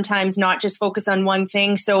and sometimes not just focus on one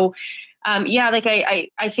thing. So,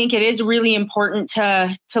 I think it is really important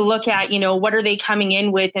to look at, what are they coming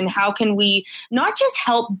in with and how can we not just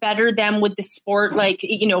help better them with the sport,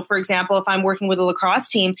 for example, if I'm working with a lacrosse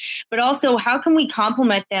team, but also how can we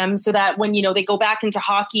complement them so that when, they go back into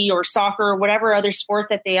hockey or soccer or whatever other sport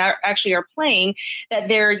that they actually are playing, that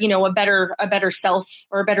they're, a better self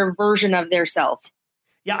or a better version of their self.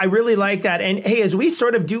 Yeah, I really like that. And hey, as we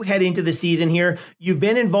sort of do head into the season here, you've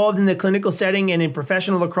been involved in the clinical setting and in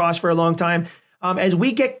professional lacrosse for a long time. As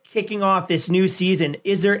we get kicking off this new season,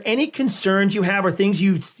 is there any concerns you have or things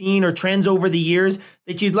you've seen or trends over the years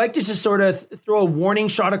that you'd like to just sort of throw a warning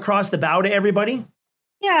shot across the bow to everybody?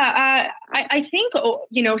 Yeah, I think,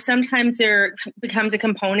 sometimes there becomes a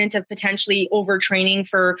component of potentially overtraining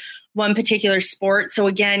for one particular sport. So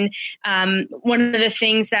again, one of the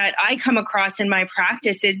things that I come across in my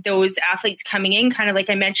practice is those athletes coming in, kind of like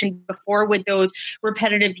I mentioned before, with those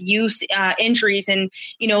repetitive use injuries. And,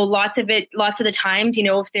 lots of the times,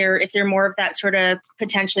 if they're more of that sort of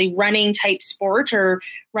potentially running type sport or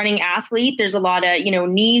running athlete, there's a lot of,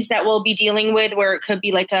 knees that we'll be dealing with where it could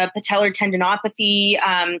be like a patellar tendinopathy,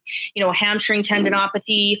 hamstring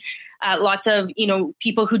tendinopathy, lots of,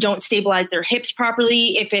 people who don't stabilize their hips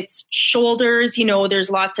properly. If it's shoulders, there's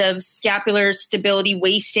lots of scapular stability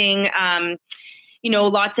wasting,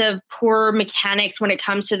 lots of poor mechanics when it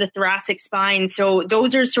comes to the thoracic spine. So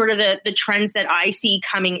those are sort of the trends that I see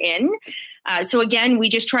coming in. So again, we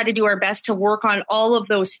just try to do our best to work on all of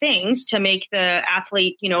those things to make the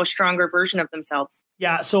athlete, a stronger version of themselves.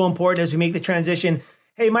 Yeah, so important as we make the transition.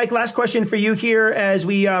 Hey, Mike, last question for you here as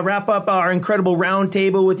we wrap up our incredible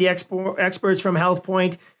roundtable with the experts from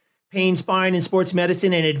HealthPoint, Pain, Spine, and Sports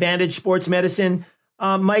Medicine and Advantage Sports Medicine.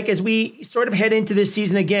 Mike, as we sort of head into this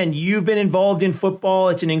season again, you've been involved in football.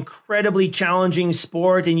 It's an incredibly challenging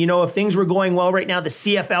sport. And, if things were going well right now, the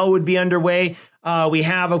CFL would be underway. We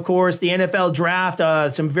have, of course, the NFL draft,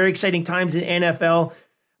 some very exciting times in NFL.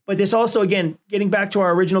 But this also, again, getting back to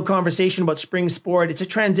our original conversation about spring sport, it's a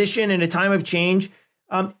transition and a time of change.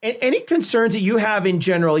 Any concerns that you have in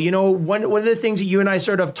general? One of the things that you and I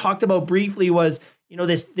sort of talked about briefly was,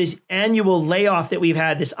 this annual layoff that we've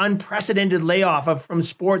had, this unprecedented layoff from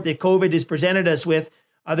sport that COVID has presented us with.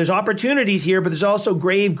 There's opportunities here, but there's also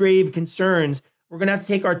grave concerns. We're going to have to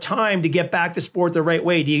take our time to get back to sport the right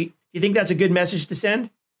way. Do you think that's a good message to send?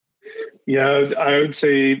 Yeah, I would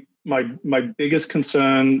say my biggest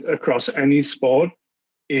concern across any sport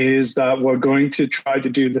is that we're going to try to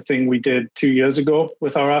do the thing we did 2 years ago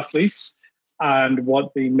with our athletes. And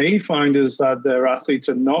what they may find is that their athletes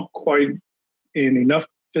are not quite in enough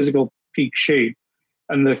physical peak shape.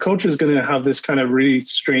 And the coach is going to have this kind of really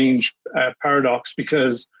strange paradox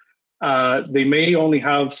because they may only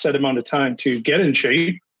have set amount of time to get in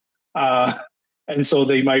shape. And so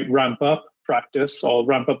they might ramp up practice or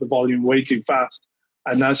ramp up the volume way too fast.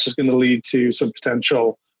 And that's just going to lead to some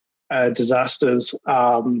potential disasters.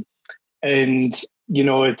 It's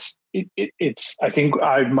I think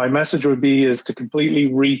my message would be is to completely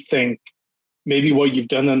rethink maybe what you've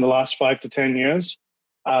done in the last 5 to 10 years,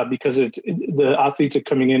 because the athletes are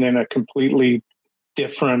coming in a completely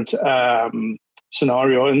different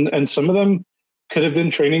scenario. And some of them could have been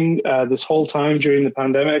training this whole time during the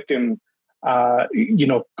pandemic and,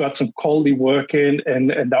 got some quality work in,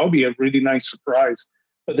 and that would be a really nice surprise.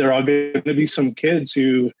 But there are going to be some kids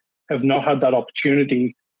who have not had that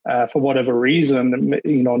opportunity for whatever reason,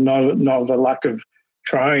 not the lack of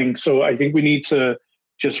trying. So I think we need to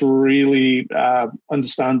just really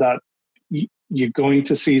understand that you're going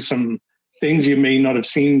to see some things you may not have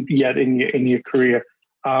seen yet in your career.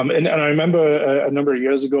 And I remember a number of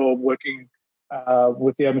years ago working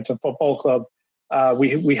with the Edmonton Football Club,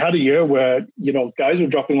 we had a year where, guys were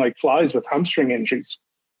dropping like flies with hamstring injuries.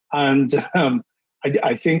 And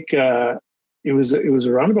I think it was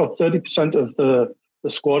around about 30% of the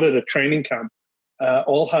squad at a training camp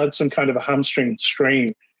all had some kind of a hamstring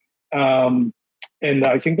strain. And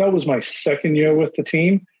I think that was my second year with the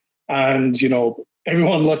team. And,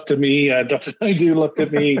 everyone looked at me, Dr. Naidu looked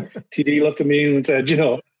at me, TD looked at me and said,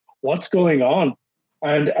 what's going on?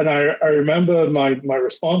 And I remember my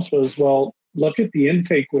response was, well, look at the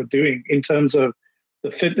intake we're doing in terms of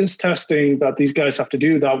the fitness testing that these guys have to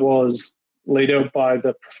do that was laid out by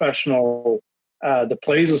the professional, the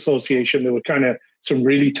Players Association. There were kind of some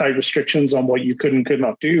really tight restrictions on what you could and could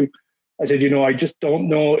not do. I said, I just don't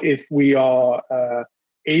know if we are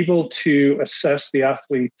able to assess the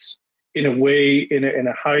athletes in a way, in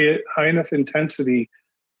a high enough intensity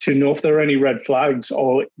to know if there are any red flags,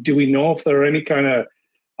 or do we know if there are any kind of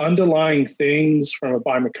underlying things from a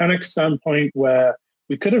biomechanics standpoint where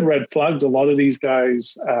we could have red flagged a lot of these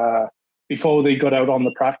guys before they got out on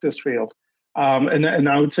the practice field. And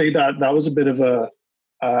I would say that was a bit of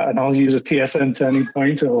and I'll use a TSN turning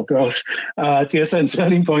point. Oh gosh, TSN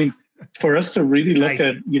turning point for us to really look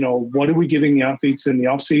at, what are we giving the athletes in the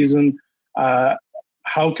off season?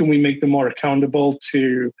 How can we make them more accountable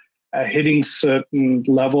to hitting certain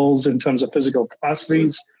levels in terms of physical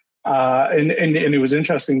capacities? And it was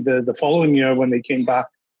interesting. The following year when they came back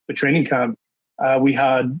for training camp, we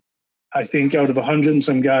had, I think, out of 100 and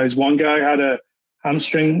some guys, one guy had a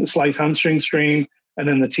slight hamstring strain, and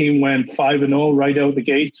then the team went 5-0 right out the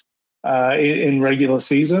gate in regular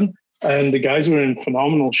season, and the guys were in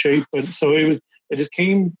phenomenal shape. But so it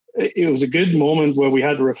was a good moment where we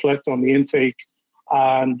had to reflect on the intake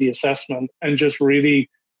and the assessment, and just really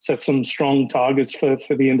set some strong targets for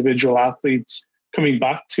the individual athletes coming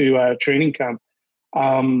back to training camp.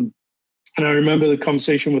 And I remember the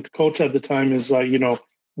conversation with the coach at the time is like,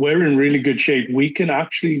 we're in really good shape. We can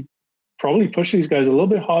actually probably push these guys a little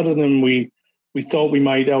bit harder than we thought we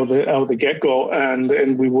might out of the get-go,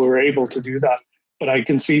 and we were able to do that. But I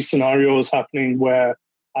can see scenarios happening where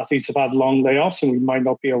athletes have had long layoffs, and we might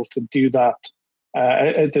not be able to do that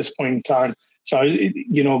at this point in time. So,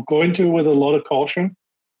 go into it with a lot of caution,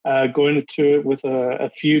 going into it with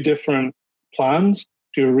a few different plans,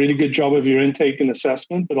 do a really good job of your intake and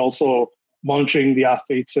assessment, but also monitoring the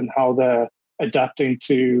athletes and how they're adapting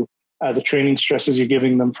to the training stresses you're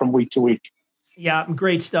giving them from week to week. Yeah,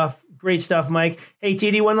 great stuff. Great stuff, Mike. Hey,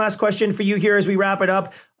 TD, one last question for you here as we wrap it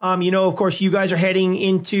up. Of course, you guys are heading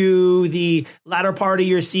into the latter part of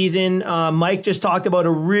your season. Mike just talked about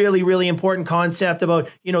a really, really important concept about,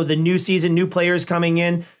 the new season, new players coming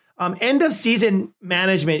in. End of season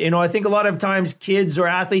management. I think a lot of times kids or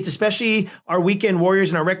athletes, especially our weekend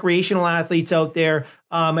warriors and our recreational athletes out there,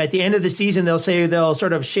 at the end of the season, they'll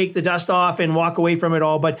sort of shake the dust off and walk away from it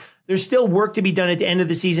all. But there's still work to be done at the end of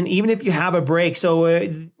the season, even if you have a break. So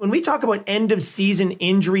when we talk about end of season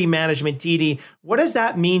injury management, TD, what does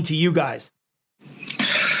that mean to you guys?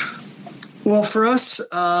 Well, for us,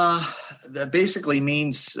 that basically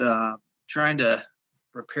means trying to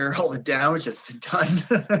repair all the damage that's been done.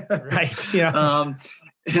 Right. Yeah.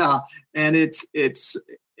 Yeah. And it's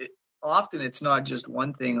often it's not just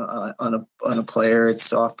one thing on a player.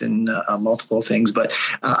 It's often multiple things. But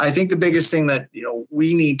I think the biggest thing that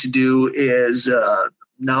we need to do is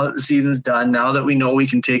now that the season's done, now that we know we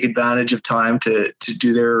can take advantage of time to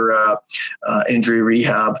do their injury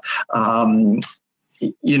rehab. The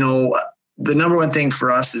number one thing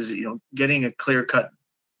for us is getting a clear-cut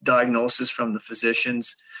diagnosis from the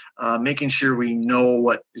physicians, making sure we know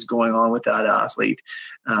what is going on with that athlete,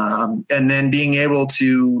 and then being able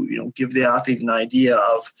to give the athlete an idea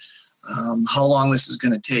of how long this is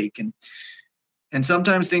going to take, and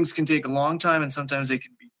sometimes things can take a long time, and sometimes they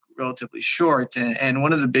can be relatively short. And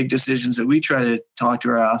one of the big decisions that we try to talk to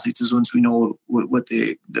our athletes is, once we know what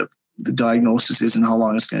the diagnosis is and how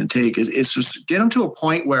long it's going to take, is just get them to a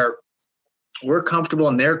point where we're comfortable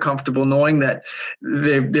and they're comfortable knowing that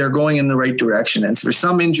they're going in the right direction. And for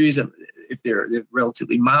some injuries, if they're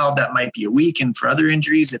relatively mild, that might be a week. And for other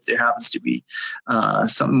injuries, if there happens to be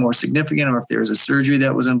something more significant, or if there's a surgery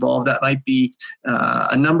that was involved, that might be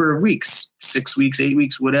a number of weeks, 6 weeks, 8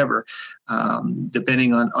 weeks, whatever,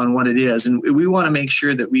 depending on what it is. And we want to make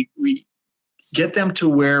sure that we get them to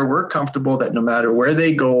where we're comfortable that no matter where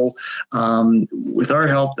they go, with our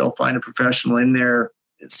help, they'll find a professional in their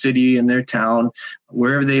city, in their town,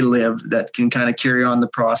 wherever they live, that can kind of carry on the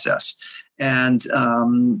process. And,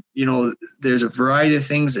 there's a variety of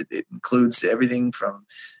things. It includes everything from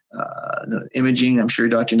the imaging. I'm sure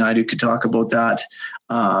Dr. Naidu could talk about that,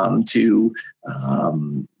 to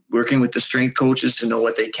working with the strength coaches to know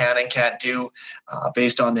what they can and can't do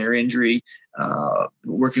based on their injury,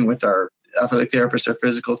 working with our athletic therapists or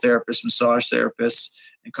physical therapists, massage therapists,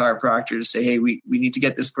 and chiropractors to say, hey, we need to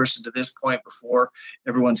get this person to this point before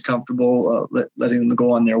everyone's comfortable letting them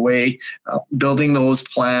go on their way, building those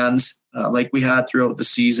plans like we had throughout the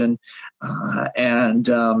season, and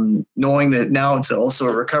knowing that now it's also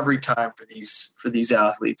a recovery time for these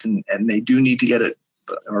athletes, and they do need to get a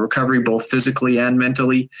recovery both physically and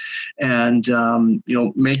mentally, and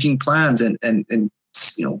making plans and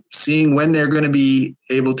seeing when they're going to be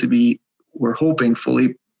able to be, we're hoping,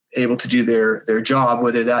 fully able to do their job,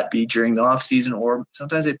 whether that be during the off season or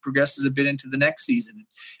sometimes it progresses a bit into the next season.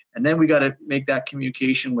 And then we got to make that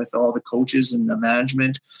communication with all the coaches and the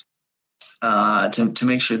management to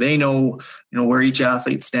make sure they know where each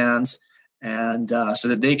athlete stands, and so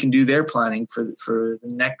that they can do their planning for the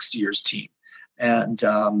next year's team. And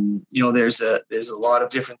there's a lot of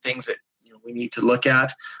different things that we need to look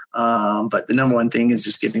at, but the number one thing is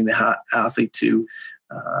just getting the athlete to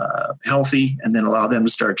healthy, and then allow them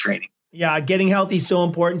to start training. Yeah, getting healthy is so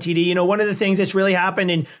important, TD. One of the things that's really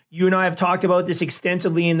happened, and you and I have talked about this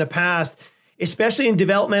extensively in the past, especially in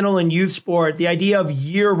developmental and youth sport, the idea of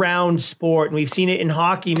year-round sport, and we've seen it in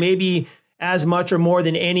hockey, maybe as much or more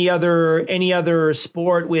than any other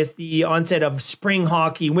sport, with the onset of spring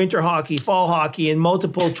hockey, winter hockey, fall hockey, and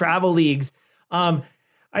multiple travel leagues.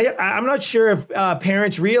 I'm not sure if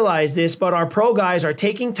parents realize this, but our pro guys are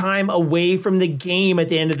taking time away from the game at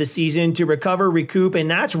the end of the season to recover, recoup, and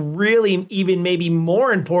that's really even maybe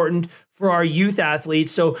more important for our youth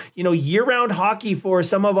athletes. So, year-round hockey for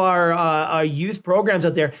some of our youth programs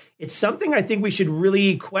out there, it's something I think we should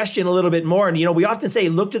really question a little bit more. And, we often say,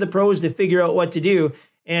 look to the pros to figure out what to do.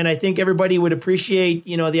 And I think everybody would appreciate,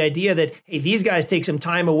 the idea that, hey, these guys take some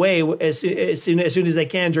time away as soon as they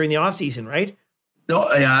can during the off season, right? No,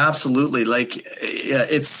 yeah, absolutely.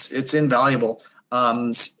 It's invaluable.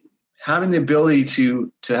 Having the ability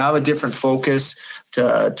to have a different focus,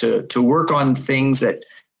 to work on things that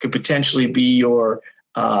could potentially be your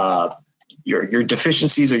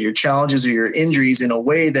deficiencies or your challenges or your injuries in a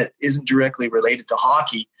way that isn't directly related to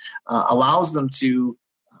hockey, allows them to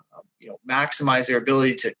maximize their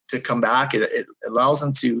ability to come back. It allows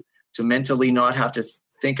them to mentally not have to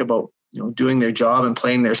think about doing their job and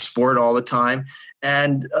playing their sport all the time.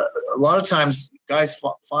 And a lot of times guys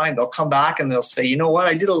find they'll come back and they'll say, you know what,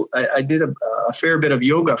 I did a fair bit of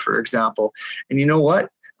yoga, for example. And you know what,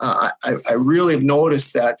 I really have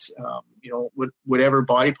noticed that, whatever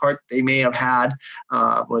body part they may have had,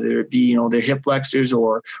 whether it be, their hip flexors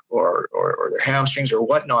or their hamstrings or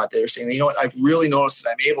whatnot, they're saying, you know what, I've really noticed that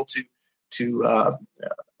I'm able to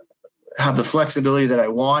have the flexibility that I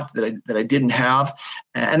want, that I didn't have.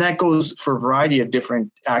 And that goes for a variety of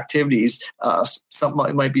different activities. Some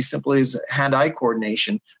might be simply as hand-eye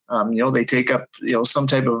coordination. They take up, some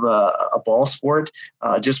type of a ball sport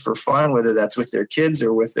just for fun, whether that's with their kids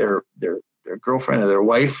or with their girlfriend or their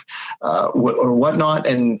wife or whatnot.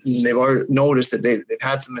 And they've already noticed that they've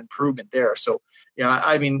had some improvement there. So,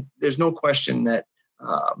 there's no question that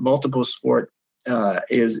multiple sport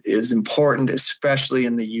is important, especially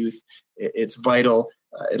in the youth. It's vital.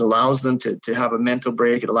 It allows them to have a mental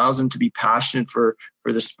break. It allows them to be passionate for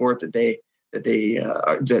the sport that they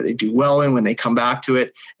do well in when they come back to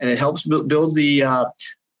it, and it helps build the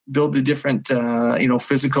different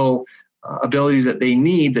physical abilities that they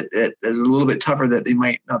need that are a little bit tougher that they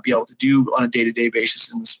might not be able to do on a day-to-day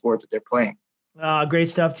basis in the sport that they're playing. Great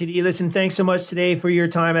stuff, TD. Listen, thanks so much today for your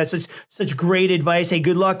time. That's such great advice. Hey,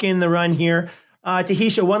 good luck in the run here.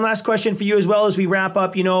 Tahisha, one last question for you as well as we wrap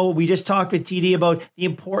up. We just talked with TD about the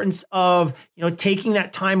importance of, taking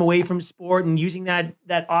that time away from sport and using that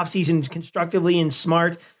off season constructively and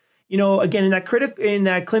smart. Again, in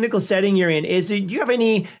that clinical setting you're in, do you have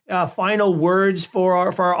any final words for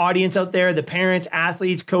our audience out there, the parents,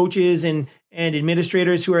 athletes, coaches, and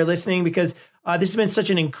administrators who are listening? Because this has been such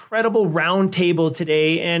an incredible roundtable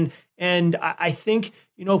today, and I think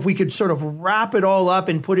if we could sort of wrap it all up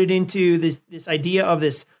and put it into this idea of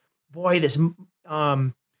this collaborative,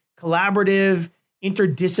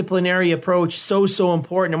 interdisciplinary approach, so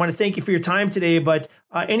important. I want to thank you for your time today, but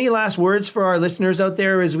any last words for our listeners out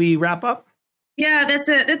there as we wrap up? Yeah, that's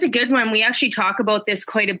a good one. We actually talk about this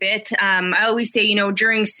quite a bit. I always say,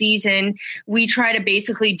 during season, we try to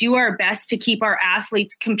basically do our best to keep our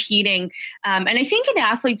athletes competing. And I think an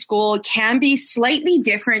athlete's goal can be slightly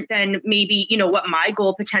different than maybe, what my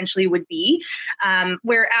goal potentially would be.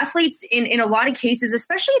 Where athletes in a lot of cases,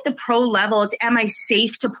 especially at the pro level, it's am I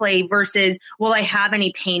safe to play versus will I have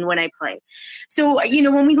any pain when I play? So,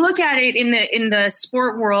 when we look at it in the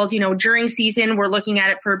sport world, during season, we're looking at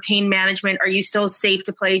it for pain management. Are you still safe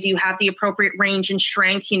to play? Do you have the appropriate range and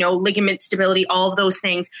strength, ligament stability, all of those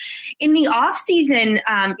things? In the off season,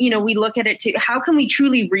 we look at it too. How can we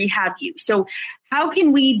truly rehab you? So how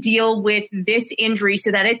can we deal with this injury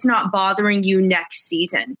so that it's not bothering you next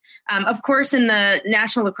season? Of course, in the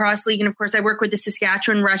National Lacrosse League, and of course I work with the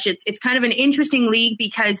Saskatchewan Rush, it's kind of an interesting league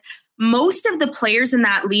because most of the players in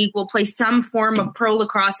that league will play some form of pro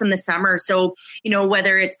lacrosse in the summer. So,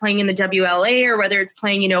 whether it's playing in the WLA or whether it's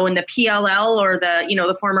playing, in the PLL or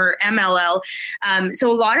the former MLL.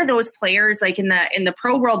 So a lot of those players, like in the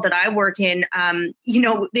pro world that I work in,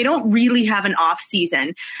 they don't really have an off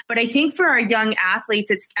season. But I think for our young athletes,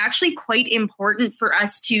 it's actually quite important for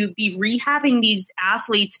us to be rehabbing these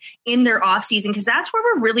athletes in their off season, because that's where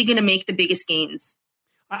we're really going to make the biggest gains.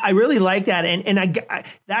 I really like that. And I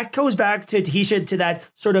that goes back to Tahisha, to that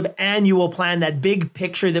sort of annual plan, that big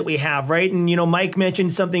picture that we have, right? And, Mike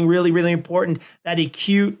mentioned something really, really important, that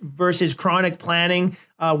acute versus chronic planning,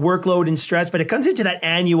 workload and stress, but it comes into that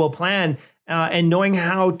annual plan and knowing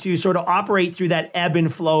how to sort of operate through that ebb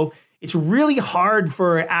and flow. It's really hard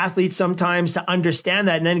for athletes sometimes to understand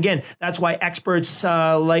that. And then again, that's why experts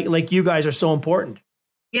like you guys are so important.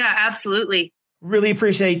 Yeah, absolutely. Really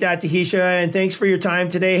appreciate that, Tahisha, and thanks for your time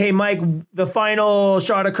today. Hey, Mike, the final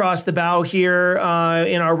shot across the bow here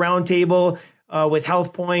in our roundtable with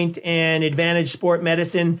Health Point and Advantage Sport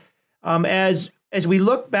Medicine. As we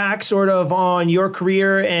look back sort of on your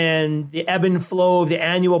career and the ebb and flow of the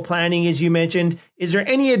annual planning, as you mentioned, is there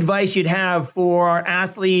any advice you'd have for our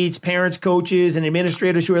athletes, parents, coaches, and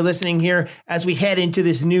administrators who are listening here as we head into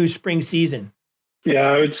this new spring season? Yeah,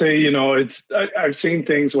 I would say, I've seen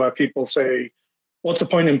things where people say, what's the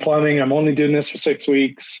point in planning? I'm only doing this for 6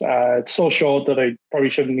 weeks. It's so short that I probably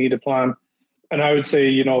shouldn't need a plan. And I would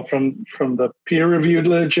say, from the peer-reviewed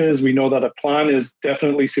literatures, we know that a plan is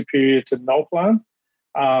definitely superior to no plan.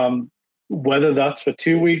 Whether that's for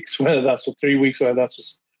 2 weeks, whether that's for 3 weeks, whether that's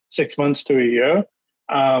for 6 months to a year.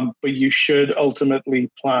 But you should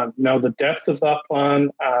ultimately plan. Now, the depth of that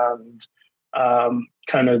plan and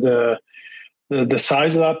kind of the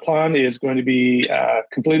size of that plan is going to be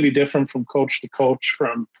completely different from coach to coach,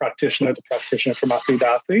 from practitioner to practitioner, from athlete to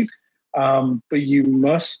athlete. But you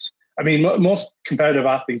must, most competitive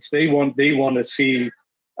athletes, they want to see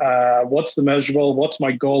what's the measurable, what's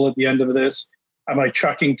my goal at the end of this? Am I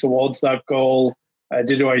tracking towards that goal?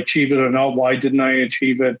 Did I achieve it or not? Why didn't I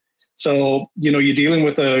achieve it? So, you're dealing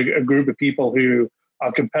with a group of people who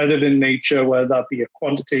are competitive in nature, whether that be a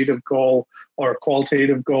quantitative goal or a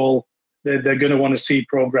qualitative goal. They're going to want to see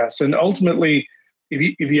progress. And ultimately,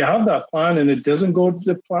 if you have that plan and it doesn't go to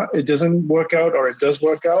the plan, it doesn't work out, or it does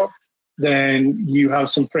work out, then you have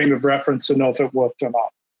some frame of reference to know if it worked or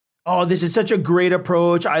not. Oh, this is such a great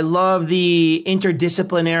approach. I love the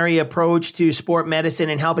interdisciplinary approach to sport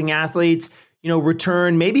medicine and helping athletes,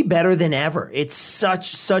 return maybe better than ever. It's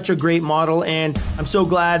such a great model. And I'm so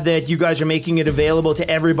glad that you guys are making it available to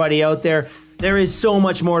everybody out there. There is so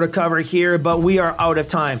much more to cover here, but we are out of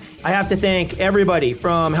time. I have to thank everybody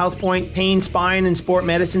from Health Point Pain, Spine, and Sport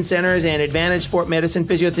Medicine Centers and Advantage Sport Medicine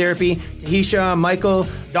Physiotherapy, Tahisha, Michael,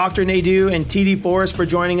 Dr. Nadeau, and TD Forrest for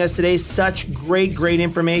joining us today. Such great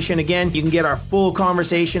information. Again, you can get our full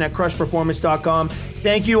conversation at crushperformance.com.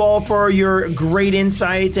 Thank you all for your great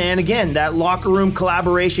insights. And again, that locker room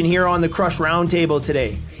collaboration here on the Crush Roundtable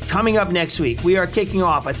today. Coming up next week, we are kicking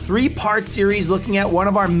off a 3-part series looking at one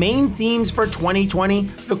of our main themes for 2020,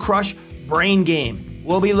 the Crush Brain Game.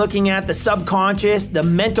 We'll be looking at the subconscious, the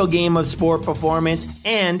mental game of sport performance,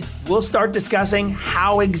 and we'll start discussing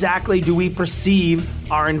how exactly do we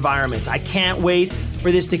perceive our environments. I can't wait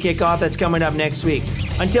for this to kick off. That's coming up next week.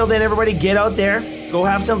 Until then, everybody, get out there, go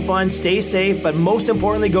have some fun, stay safe, but most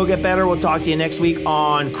importantly, go get better. We'll talk to you next week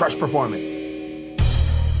on Crush Performance.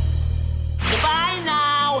 Goodbye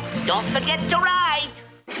now. Don't forget to ride.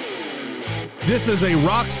 This is a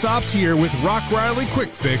Rock Stops Here with Rock Riley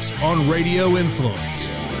Quick Fix on Radio Influence.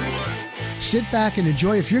 Sit back and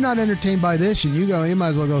enjoy. If you're not entertained by this and you might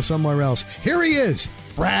as well go somewhere else. Here he is,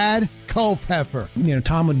 Brad Culpepper.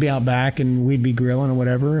 Tom would be out back and we'd be grilling or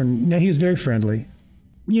whatever. And he was very friendly.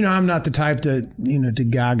 I'm not the type to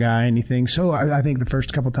gaga anything. So I think the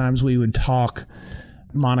first couple times we would talk,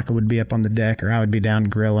 Monica would be up on the deck or I would be down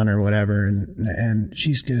grilling or whatever. And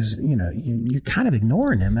she goes, you're kind of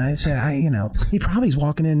ignoring him. And I said, he probably is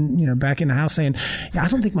walking in, back in the house saying, yeah, I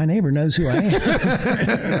don't think my neighbor knows who I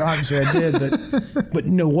am. Obviously I did, but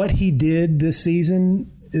what he did this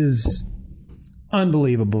season is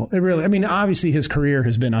unbelievable. It really, obviously his career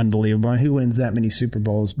has been unbelievable. Who wins that many Super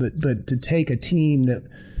Bowls, but to take a team that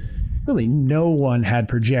really no one had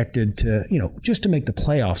projected to, just to make the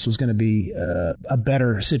playoffs was going to be a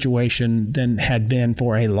better situation than had been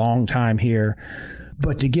for a long time here.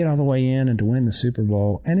 But to get all the way in and to win the Super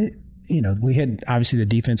Bowl, and we had, obviously the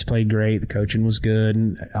defense played great, the coaching was good,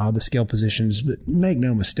 and all the skill positions, but make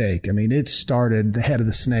no mistake, I mean, it started, the head of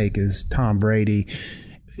the snake is Tom Brady.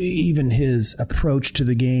 Even his approach to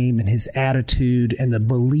the game and his attitude and the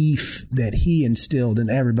belief that he instilled in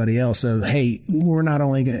everybody else of, hey, we're not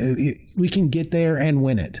only we can get there and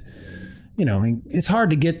win it. I mean, it's hard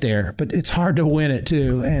to get there, but it's hard to win it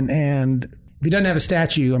too. And if he doesn't have a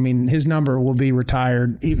statue, I mean, his number will be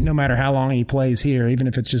retired no matter how long he plays here, even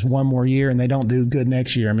if it's just one more year and they don't do good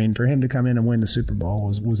next year. I mean, for him to come in and win the Super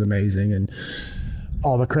Bowl was amazing, and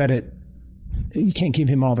all the credit. You can't give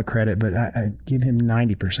him all the credit, but I give him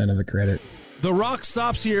 90% of the credit. The Rock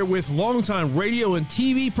stops here with longtime radio and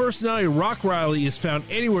TV personality Rock Riley is found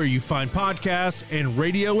anywhere you find podcasts and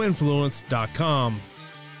radioinfluence.com.